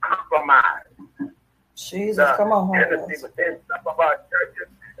 Jesus, come on. Tendency within some of our churches,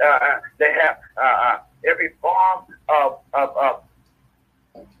 they have every form of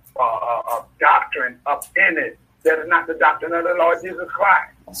doctrine up in it that is not the doctrine of the Lord Jesus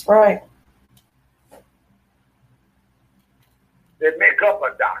Christ. That's right. They make up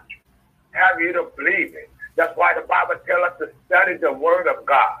a doctrine, have you to believe it. That's why the Bible tells us to study the word of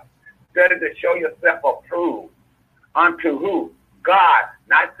God. Study to show yourself approved unto who? God,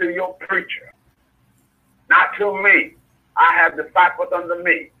 not to your preacher, not to me. I have disciples under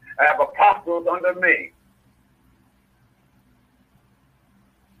me. I have apostles under me.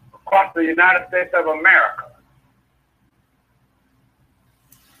 Across the United States of America.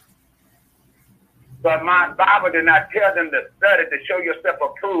 But my Bible did not tell them to study to show yourself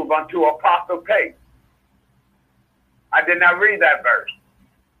approved unto Apostle Pace. I did not read that verse.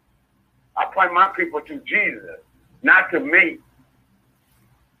 I point my people to Jesus, not to me.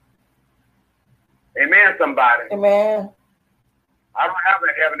 Amen, somebody. Amen. I don't have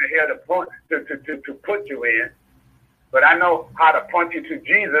a heaven and hell to point to put you in, but I know how to point you to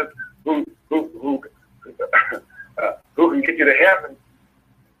Jesus, who can get you to heaven.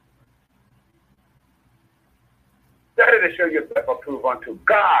 Study to show yourself approved unto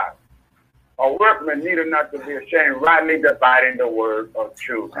God. A workman needed not to be ashamed, rightly dividing the word of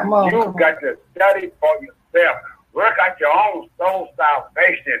truth. You've got to study for yourself. Work out your own soul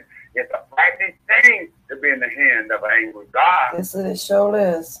salvation. It's a frightening thing to be in the hand of an angry God. Yes, it sure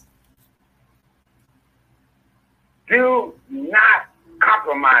is. Do not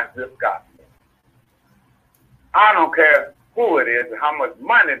compromise this gospel. I don't care who it is, how much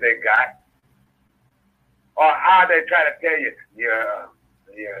money they got, or how they try to tell you, yeah,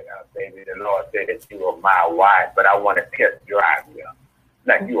 baby, the Lord said that you are my wife, but I want to test drive you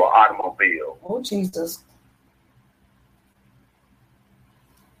like you are an automobile. Oh, Jesus.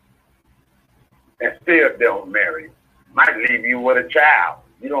 And still don't marry you. Might leave you with a child.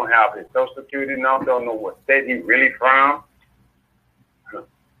 You don't have his social security number, don't know what state he's really from.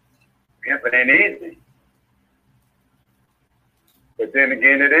 Pimping ain't easy. But then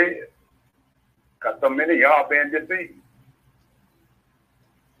again, it is. Because so many of y'all been deceived.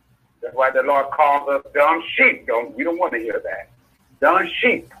 That's why the Lord calls us dumb sheep. We don't want to hear that. Dumb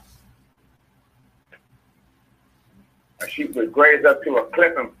sheep. A sheep would graze up to a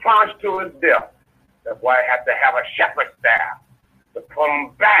cliff and plunge to his death. That's why I have to have a shepherd's staff to pull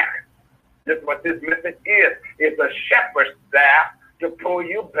them back. That's what this message is. It's a shepherd's staff to pull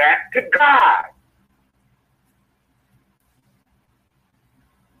you back to God.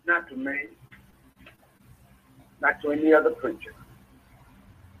 Not to me. Not to any other preacher.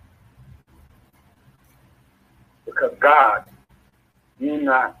 Because God do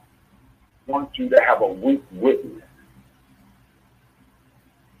not want you to have a weak witness.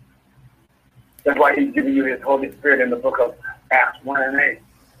 That's why he's giving you his Holy Spirit in the book of Acts 1 and 8.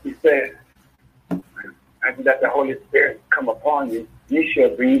 He says, after that the Holy Spirit come upon you, you shall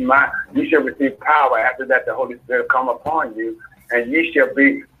receive power. After that the Holy Spirit come upon you, and you shall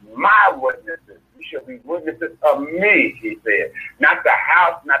be my witnesses. You shall be witnesses of me, he said. Not the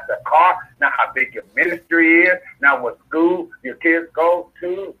house, not the car, not how big your ministry is, not what school your kids go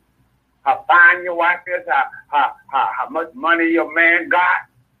to, how fine your wife is, how much money your man got.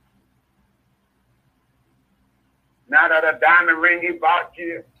 Not the diamond ring he bought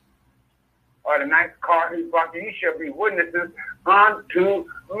you, or the nice car he bought you. You shall be witnesses unto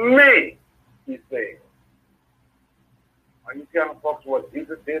me, he said. Are you telling folks what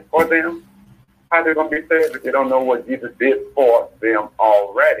Jesus did for them? How they're going to be saved if they don't know what Jesus did for them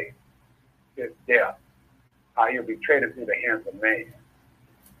already? His death. How he'll be traded through the hands of man.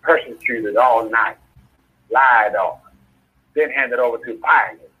 Persecuted all night. Lied on. Then handed over to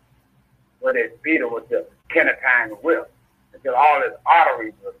Pilate, where they beat him with the Kennetyne whip until all his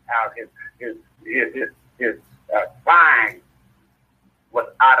arteries was out, his spine was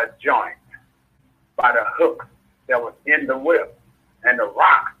out of joint by the hook that was in the whip, and the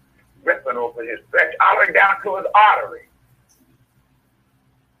rock ripping over his flesh all the way down to his artery.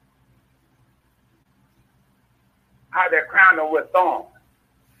 How they crowned him with thorns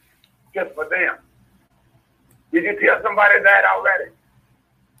just for them. Did you tell somebody that already?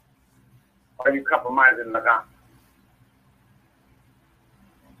 Or are you compromising the gospel?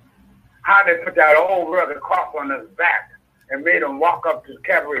 How they put that old rugged cross on his back and made him walk up to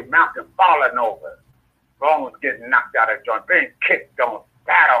Calvary Mountain falling over. Bones getting knocked out of joint, being kicked on,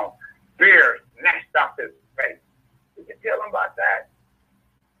 spat on, beer snatched off his face. Did you tell him about that?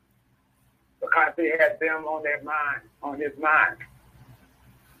 Because he had them on their mind, on his mind.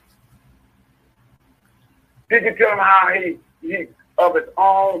 Did you tell him how he of his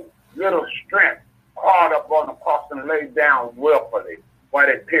own little strength, crawled up on the cross and laid down willfully while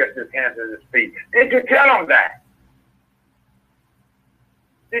they pierced his hands and his feet? Did you tell them that?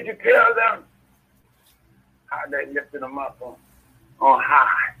 Did you tell them how they lifted him up on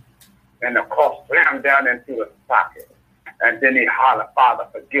high and the cross slammed down into his pocket? And then he hollered, Father,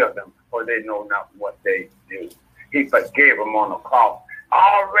 forgive them, for they know not what they do. He forgave them on the cross.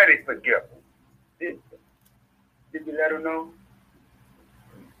 Already forgiven. Did you let him know?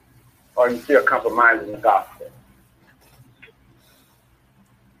 Or are you still compromising the gospel?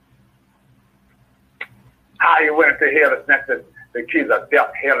 How he went to hell to snatch the keys of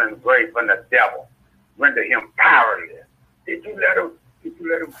death, hell, and grave from the devil. Render him powerless. Did you let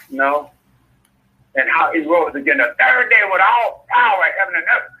him know? And how he rose again the third day with all power, heaven and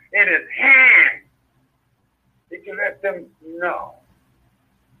earth, in his hand. Did you let them know?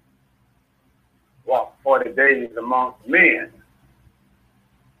 walked 40 days amongst men.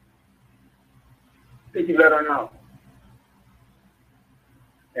 Did you let her know?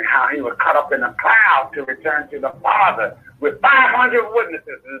 And how he was caught up in a cloud to return to the Father with 500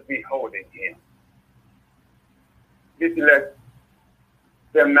 witnesses beholding him. Did you let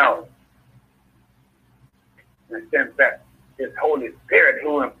them know? And send back his Holy Spirit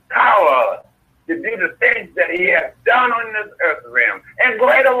who empowers us to do the things that he has done on this earth realm and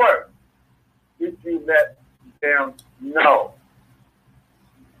greater work. Did you let them know?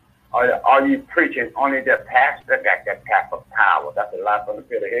 Are you preaching only the pastor got that type of power? That's a lie from the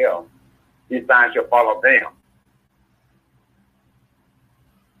pit of hell. These signs shall follow them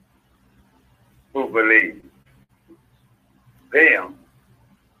who believe. Them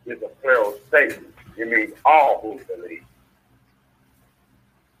is a plural statement. It means all who believe.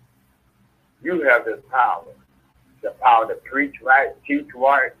 You have this power. The power to preach right, teach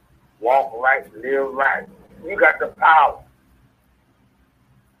right, walk right, live right. You got the power.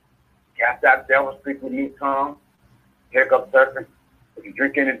 Cast out devils, speak with new tongues, take up serpents. If you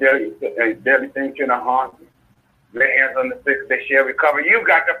drink any deadly things in the heart, lay hands on the sick, they shall recover. You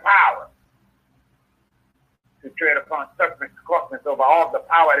got the power to tread upon serpents, scorpions, over all the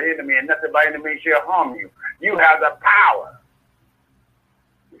power of the enemy, and nothing by enemy shall harm you. You have the power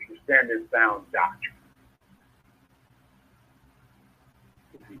if you stand in sound doctrine.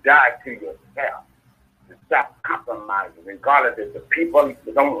 If you die to yourself, stop compromising, regardless if the people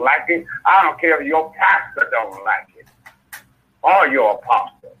don't like it. I don't care if your pastor don't like it or your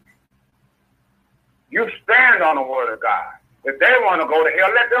apostle. You stand on the word of God. If they want to go to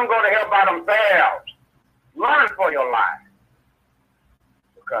hell, let them go to hell by themselves. Run for your life,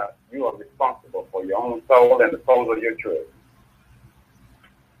 because you are responsible for your own soul and the souls of your children.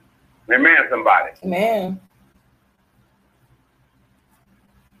 Amen, somebody. Amen.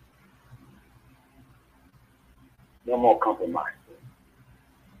 No more compromise.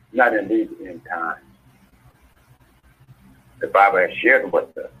 Not in these end times. The Bible has shared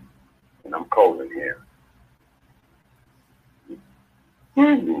with us, and I'm closing here.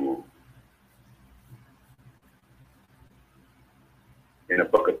 In the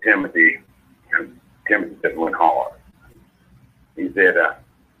book of Timothy, Timothy just went hard. He said,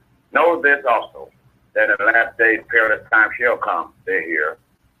 know this also, that in the last days perilous time shall come, they're here.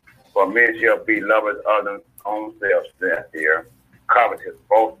 For men shall be lovers of their own selves, they're here. Covetous,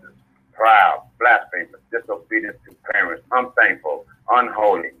 boasters, proud, blasphemers, disobedient to parents, unthankful,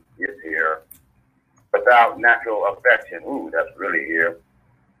 unholy, is here. Without natural affection, that's really here.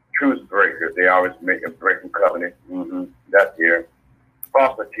 Truth breakers, they always make a breaking covenant, that's here.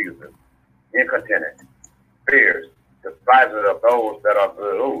 False accusers, incontinent, fierce, despisers of those that are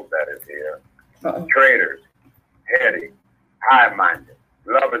good, that is here. Traitors, heady, high-minded,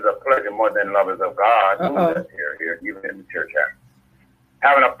 lovers of pleasure more than lovers of God, that's here, even in the church house.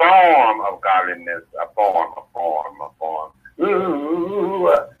 Having a form of godliness, a form.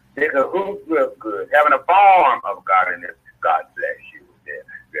 It's a hoop real good. Having a form of godliness, God bless you,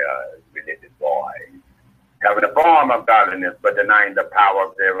 religious boy. Having a form of godliness, but denying the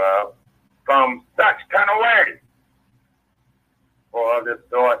power thereof. From such turn away. For of this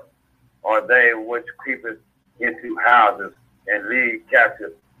sort are they which creepeth into houses and lead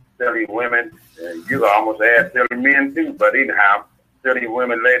captive silly women. You can almost add silly men too, but anyhow, silly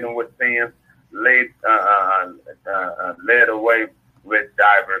women laden with sins, led away with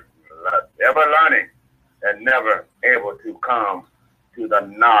divers lusts, ever learning and never able to come to the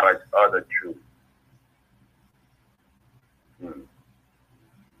knowledge of the truth.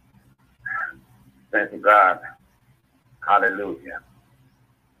 Thank you, God. Hallelujah.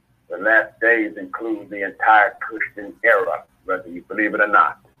 The last days include the entire Christian era, whether you believe it or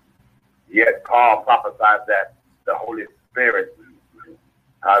not. Yet Paul prophesied that the Holy Spirit,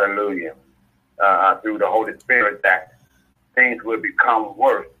 hallelujah, through the Holy Spirit, that things will become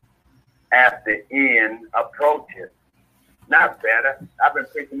worse as the end approaches. Not better. I've been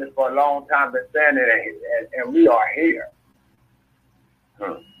preaching this for a long time, been saying it, and we are here.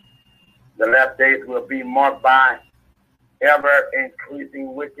 The last days will be marked by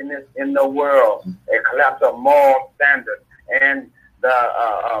ever-increasing wickedness in the world, a collapse of moral standards, and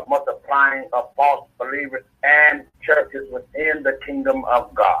the multiplying of false believers and churches within the kingdom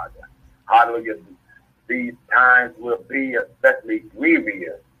of God. Hallelujah. These times will be especially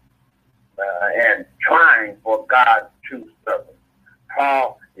grievous and trying for God's true servants.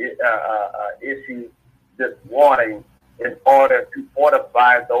 Paul issued this warning in order to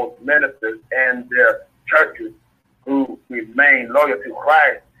fortify those ministers and their churches who remain loyal to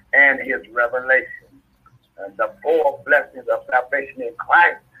Christ and his revelation. And the four blessings of salvation in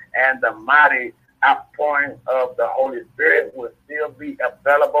Christ and the mighty outpouring of the Holy Spirit will still be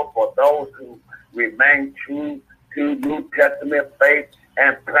available for those who remain true to New Testament faith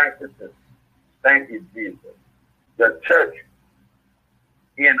and practices. Thank you, Jesus. The church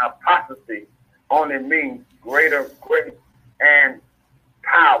in apostasy only means greater grace and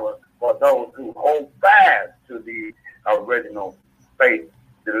power for those who hold fast to the original faith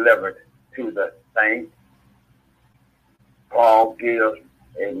delivered to the saints. Paul gives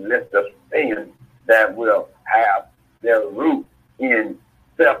a list of sins that will have their root in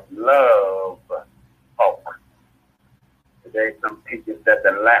self-love. Today, some teachers that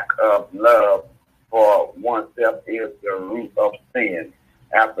the lack of love for oneself is the root of sin.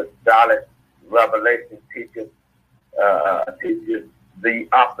 Apostolic revelation teaches the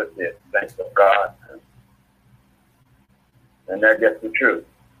opposite. Thanks to God, and that's just the truth.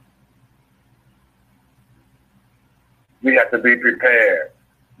 We have to be prepared,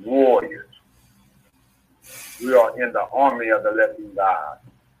 warriors. We are in the army of the living God.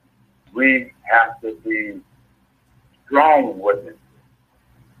 We have to be strong witnesses.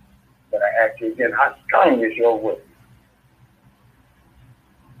 But I ask you again, how strong is your witness?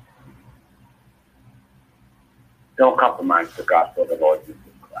 Don't compromise the gospel of the Lord Jesus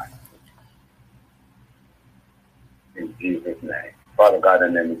Christ. In Jesus' name. Father God,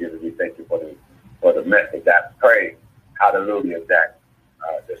 in the name of Jesus, we thank you for the message. I pray, hallelujah, that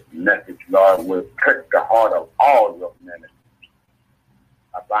this message, Lord, will prick the heart of all your ministers.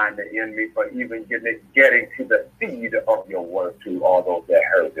 I bind the enemy for even getting to the seed of your word to all those that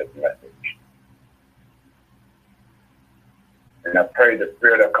heard this message. And I pray the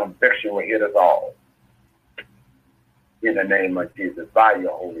spirit of conviction will hit us all. In the name of Jesus, by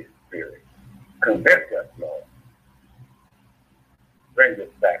your Holy Spirit. Convict us, Lord. Bring us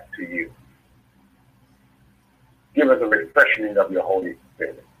back to you. Give us a refreshing of your Holy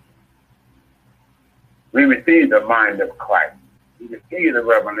Spirit. We receive the mind of Christ. We receive the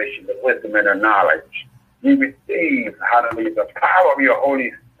revelation, the wisdom, and the knowledge. We receive, hallelujah, the power of your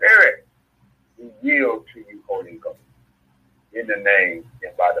Holy Spirit. We yield to you, Holy Ghost, in the name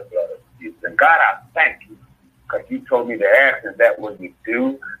and by the blood of Jesus. And God, I thank you, because you told me to ask, and that what you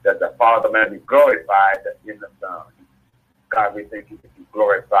do, that the Father may be glorified in the Son. God, we thank you that you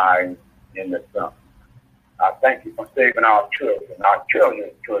glorify in the Son. I thank you for saving our children's children,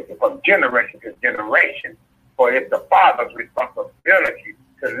 from generation to generation. For it's the Father's responsibility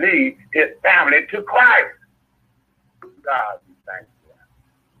to lead his family to Christ. God, we thank you.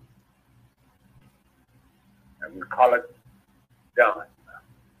 And we call it done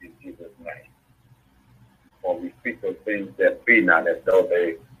in Jesus' name. For we speak those things that be not as though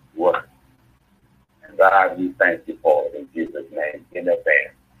they were. And God, we thank you for it in Jesus' name in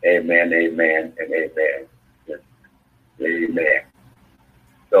advance. Amen, amen, and amen. Amen.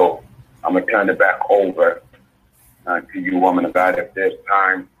 So I'm going to turn it back over to you, woman of God. If there's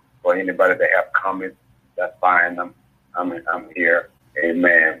time for anybody to have comments, that's fine. I'm here.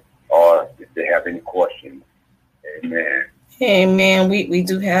 Amen. Or if they have any questions. Amen. Amen. We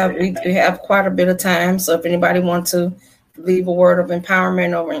do have quite a bit of time. So if anybody wants to leave a word of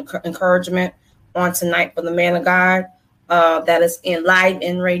empowerment or encouragement on tonight for the man of God, that is live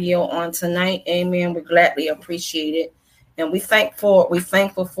in radio on tonight. Amen. We gladly appreciate it. And we're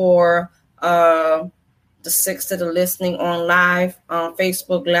thankful for the 6 that are listening on live on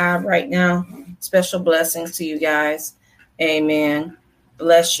Facebook Live right now. Special blessings to you guys. Amen.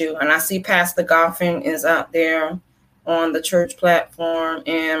 Bless you. And I see Pastor Goffin is out there on the church platform,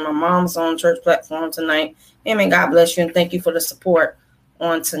 and my mom's on church platform tonight. Amen. God bless you, and thank you for the support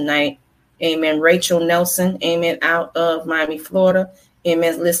on tonight. Amen. Rachel Nelson, amen, out of Miami, Florida.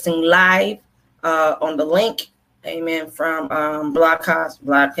 Amen. Listening live on the link. Amen. From Broadcast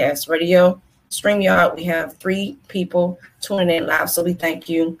Radio. StreamYard, we have 3 people tuning in live. So we thank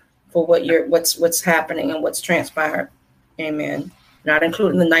you for what's happening and what's transpired. Amen. Not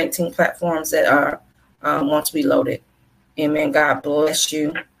including the 19 platforms that are want to be loaded. Amen. God bless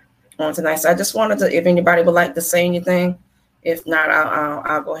you on tonight. So I just wanted to, if anybody would like to say anything, if not,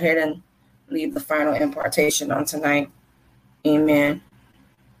 I'll go ahead and leave the final impartation on tonight. Amen.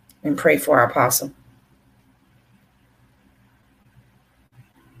 And pray for our apostle.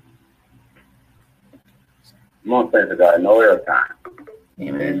 I'm going to say to God, no airtime.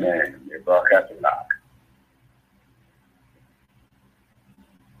 Amen. Amen. You're broadcasting live.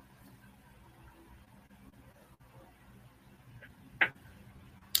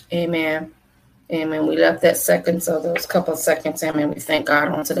 Amen. Amen. We left that second, so those couple of seconds. Amen. We thank God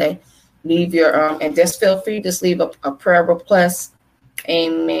on today. Leave your and just feel free, just leave a prayer request.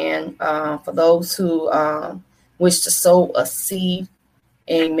 Amen. For those who wish to sow a seed.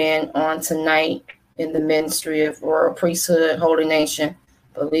 amen, on tonight in the ministry of Royal Priesthood, Holy Nation,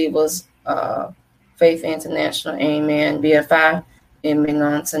 Believers, Faith International, amen, BFI, amen,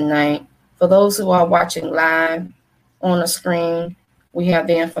 on tonight. For those who are watching live on the screen, we have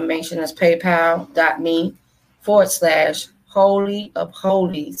the information as paypal.me/Holy of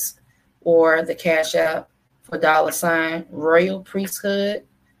Holies, or the Cash App for $ Royal Priesthood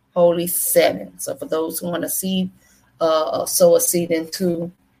Holy 7. So for those who want to sow a seed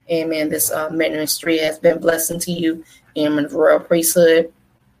into, amen, this ministry has been blessing to you, amen, the Royal Priesthood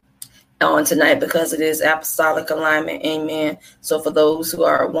on tonight, because it is apostolic alignment, amen. So for those who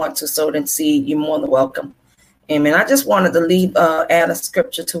want to sow in seed, you're more than welcome, amen. I just wanted to add a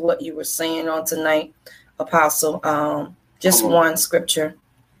scripture to what you were saying on tonight, Apostle. Just one scripture,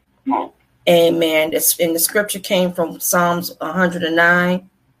 amen. And the scripture came from Psalms 109,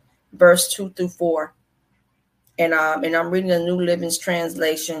 verse 2-4, and I'm reading the New Living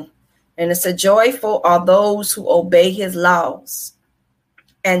Translation, and it said, "Joyful are those who obey his laws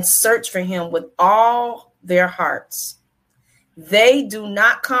and search for him with all their hearts. They do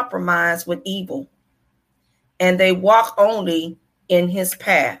not compromise with evil, and they walk only in his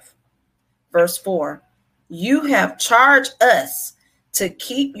path." Verse 4, "You have charged us to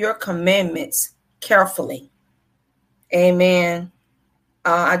keep your commandments carefully." Amen.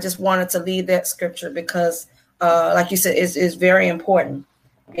 I just wanted to leave that scripture because, like you said, it's very important,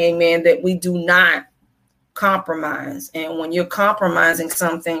 amen, that we do not compromise. And when you're compromising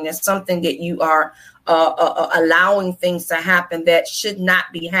something, it's something that you are allowing things to happen that should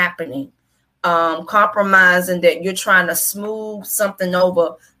not be happening. Compromising that you're trying to smooth something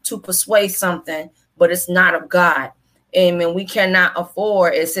over to persuade something, but it's not of God. Amen. We cannot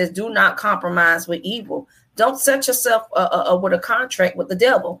afford. It says, do not compromise with evil. Don't set yourself with a contract with the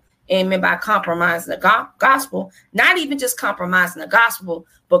devil. Amen. By compromising the gospel, not even just compromising the gospel,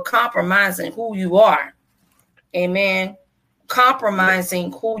 but compromising who you are. Amen.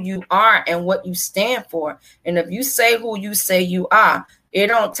 Compromising who you are and what you stand for. And if you say who you say you are, it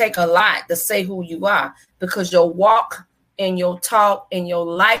don't take a lot to say who you are, because your walk and your talk and your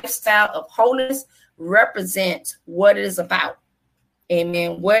lifestyle of holiness represent what it is about.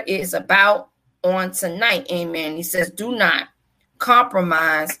 Amen. What it is about on tonight. Amen. He says, do not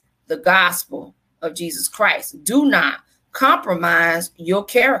compromise the gospel of Jesus Christ. Do not compromise your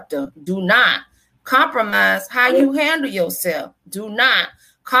character. Do not compromise how you handle yourself. Do not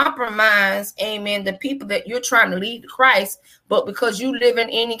compromise, amen, the people that you're trying to lead to Christ, but because you live in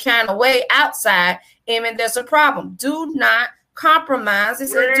any kind of way outside, amen, there's a problem. Do not compromise. It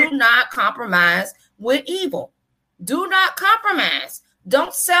says, do not compromise with evil. Do not compromise.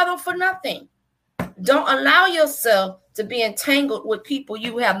 Don't settle for nothing. Don't allow yourself to be entangled with people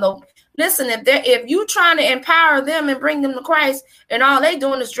you have no. Listen, if you trying to empower them and bring them to Christ, and all they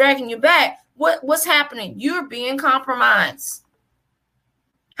doing is dragging you back, what's happening? You're being compromised.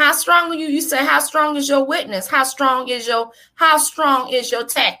 How strong are you? You say, how strong is your witness? How strong is your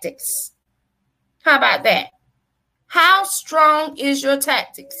tactics? How about that? How strong is your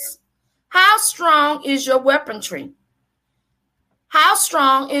tactics? How strong is your weaponry? How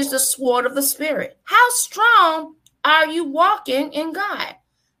strong is the sword of the Spirit? How strong are you walking in God?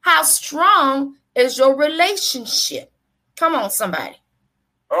 How strong is your relationship? Come on, somebody.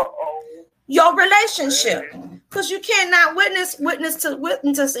 Your relationship. Because you cannot witness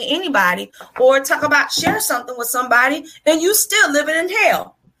to anybody or share something with somebody and you still living in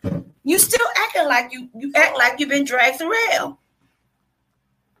hell. You still acting like you act like you've been dragged through hell.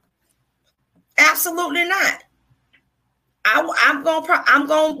 Absolutely not. I'm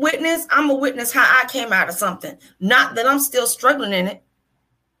gonna witness. I'm gonna witness how I came out of something. Not that I'm still struggling in it.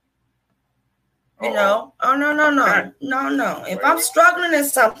 You know? Oh no. If I'm struggling in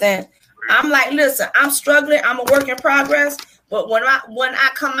something, I'm like, listen, I'm struggling. I'm a work in progress. But when I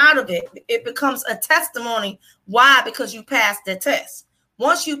come out of it, it becomes a testimony. Why? Because you passed the test.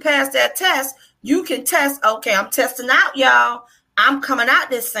 Once you pass that test, you can test. Okay, I'm testing out, y'all. I'm coming out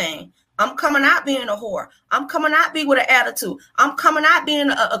this thing. I'm coming out being a whore. I'm coming out being with an attitude. I'm coming out being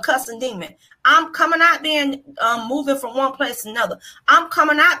a cussing demon. I'm coming out being moving from one place to another. I'm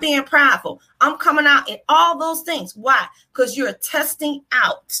coming out being prideful. I'm coming out in all those things. Why? Because you're testing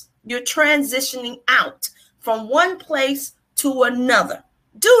out. You're transitioning out from one place to another.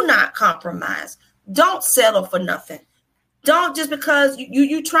 Do not compromise. Don't settle for nothing. Don't just because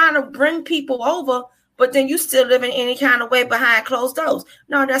you trying to bring people over, but then you still live in any kind of way behind closed doors.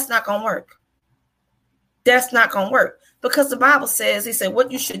 No, that's not going to work. That's not going to work. Because the Bible says, he said,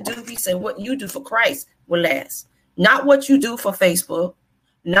 what you should do, he said, what you do for Christ will last. Not what you do for Facebook.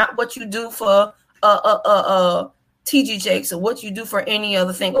 Not what you do for T.G. Jakes, or what you do for any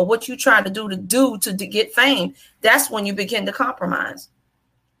other thing, or what you try to do to get fame, that's when you begin to compromise.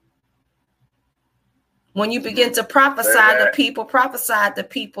 When you begin to prophesy to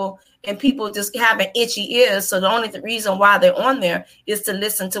people, and people just having itchy ears. So the only reason why they're on there is to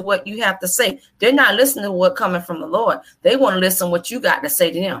listen to what you have to say. They're not listening to what coming from the Lord. They want to listen to what you got to say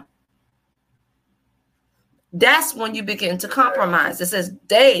to them. That's when you begin to compromise. It says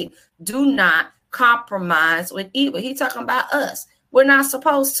they do not compromise with evil. He's talking about us. We're not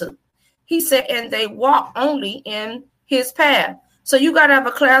supposed to. He said, and they walk only in his path. So you got to have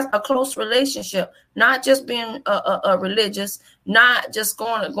a close relationship, not just being a religious, not just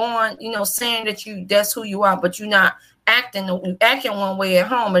going, saying that that's who you are, but you're not acting one way at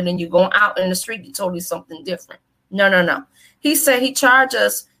home, and then you're going out in the street, you're totally something different. No. He said he charged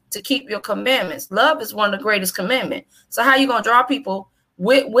us to keep your commandments. Love is one of the greatest commandments. So how you going to draw people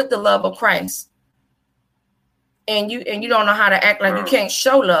with the love of Christ? And you don't know how to act like you can't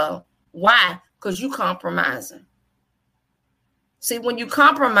show love. Why? Because you compromising. See, when you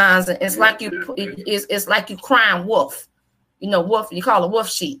compromising, it's like you crying wolf. Wolf, you call it wolf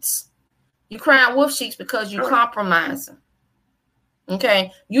sheets. You crying wolf sheets because you compromising.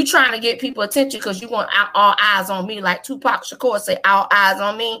 Okay, you trying to get people attention because you want all eyes on me, like Tupac Shakur say, all eyes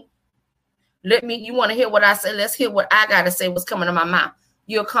on me. You want to hear what I say? Let's hear what I gotta say. What's coming to my mouth?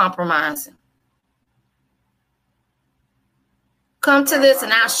 You're compromising. Come to this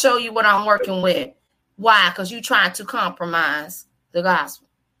and I'll show you what I'm working with. Why? Because you're trying to compromise the gospel.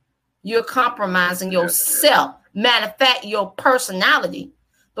 You're compromising yourself. Matter of fact, your personality,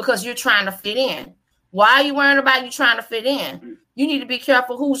 because you're trying to fit in. Why are you worrying about you trying to fit in? You need to be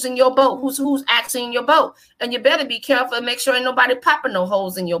careful who's in your boat, who's actually in your boat. And you better be careful and make sure ain't nobody popping no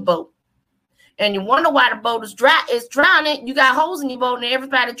holes in your boat. And you wonder why the boat is drowning. You got holes in your boat and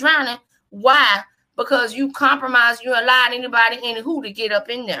everybody drowning. Why? Because you compromise, you allowed anybody in who to get up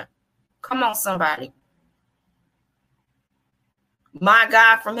in there. Come on, somebody. My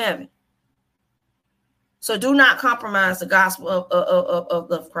God from heaven. So do not compromise the gospel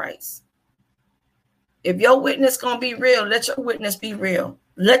of Christ. If your witness going to be real, let your witness be real.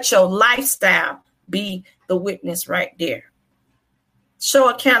 Let your lifestyle be the witness right there. Show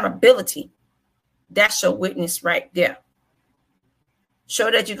accountability. That's your witness right there. Show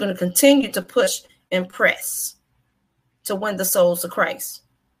that you're going to continue to push and press to win the souls to Christ.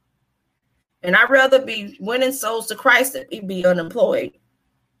 And I'd rather be winning souls to Christ than be unemployed.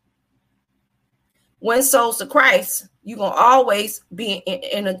 Win souls to Christ, you're going to always be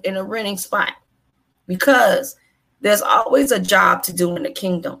in a renting spot, because there's always a job to do in the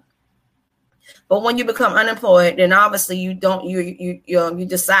kingdom. But when you become unemployed, then obviously you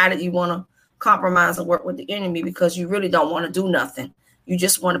decided you want to compromise and work with the enemy because you really don't want to do nothing. You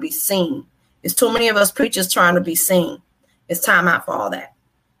just want to be seen. There's too many of us preachers trying to be seen. It's time out for all that.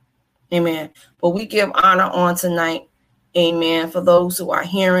 Amen. But we give honor on tonight. Amen. For those who are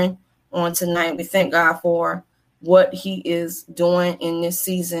hearing on tonight, we thank God for what he is doing in this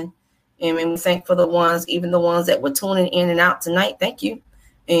season. Amen. We thank for the ones, even the ones that were tuning in and out tonight. Thank you.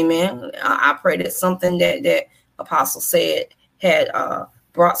 Amen. I pray that something that Apostle said had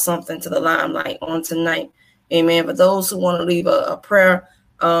brought something to the limelight on tonight. Amen. For those who want to leave a prayer,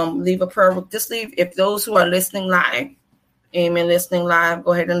 leave a prayer. Just leave. If those who are listening live, amen, listening live,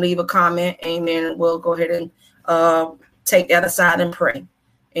 go ahead and leave a comment. Amen. And we'll go ahead and take that aside and pray.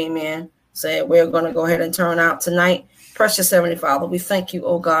 Amen. So we're going to go ahead and turn out tonight. Precious Heavenly Father, we thank you,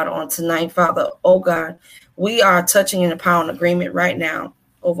 oh God, on tonight. Father, oh God, we are touching in a power and agreement right now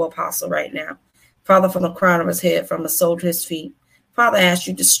over Apostle right now. Father, from the crown of his head, from the sole to his feet. Father, I ask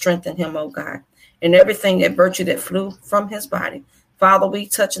you to strengthen him, oh God, and everything that virtue that flew from his body. Father, we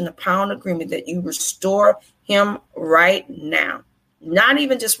touch in the power and agreement that you restore him right now. Not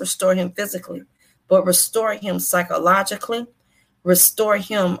even just restore him physically, but restore him psychologically, restore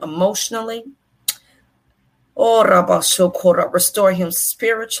him emotionally. Restore him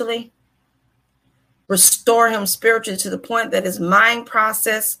spiritually. Restore him spiritually to the point that his mind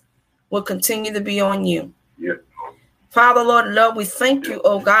process will continue to be on you. Yes. Father, Lord, we thank you,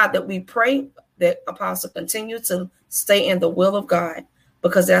 oh God, that we pray that Apostle continue to stay in the will of God,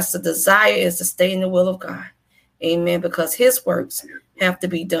 because that's the desire, is to stay in the will of God. Amen. Because his works have to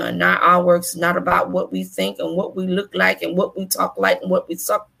be done, not our works, not about what we think and what we look like and what we talk like and what we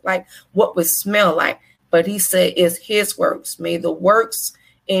suck like, what we smell like. But he said it's his works. May the works,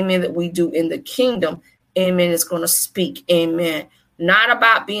 amen, that we do in the kingdom, amen, is going to speak. Amen. Not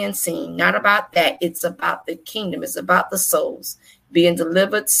about being seen, not about that. It's about the kingdom. It's about the souls being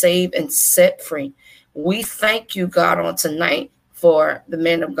delivered, saved, and set free. We thank you, God, on tonight for the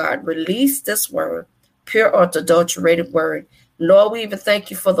man of God. Release this word pure or adulterated word. Lord, we even thank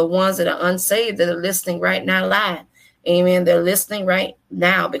you for the ones that are unsaved that are listening right now live. Amen. They're listening right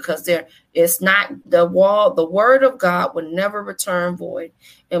now because it's not the word of God will never return void.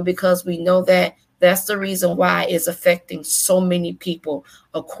 And because we know that, that's the reason why it's affecting so many people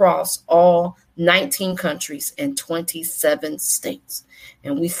across all 19 countries and 27 states.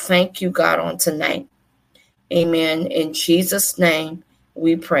 And we thank you, God, on tonight. Amen. In Jesus' name,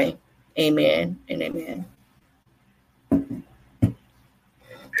 we pray. Amen and amen.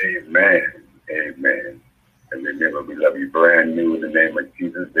 Amen. Amen. And remember, we love you brand new in the name of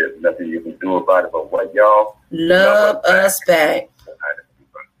Jesus. There's nothing you can do about it, but what y'all love us back.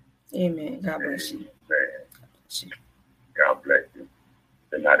 Amen. God bless you. Amen. God bless you.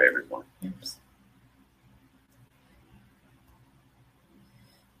 Good night, everyone. Yes.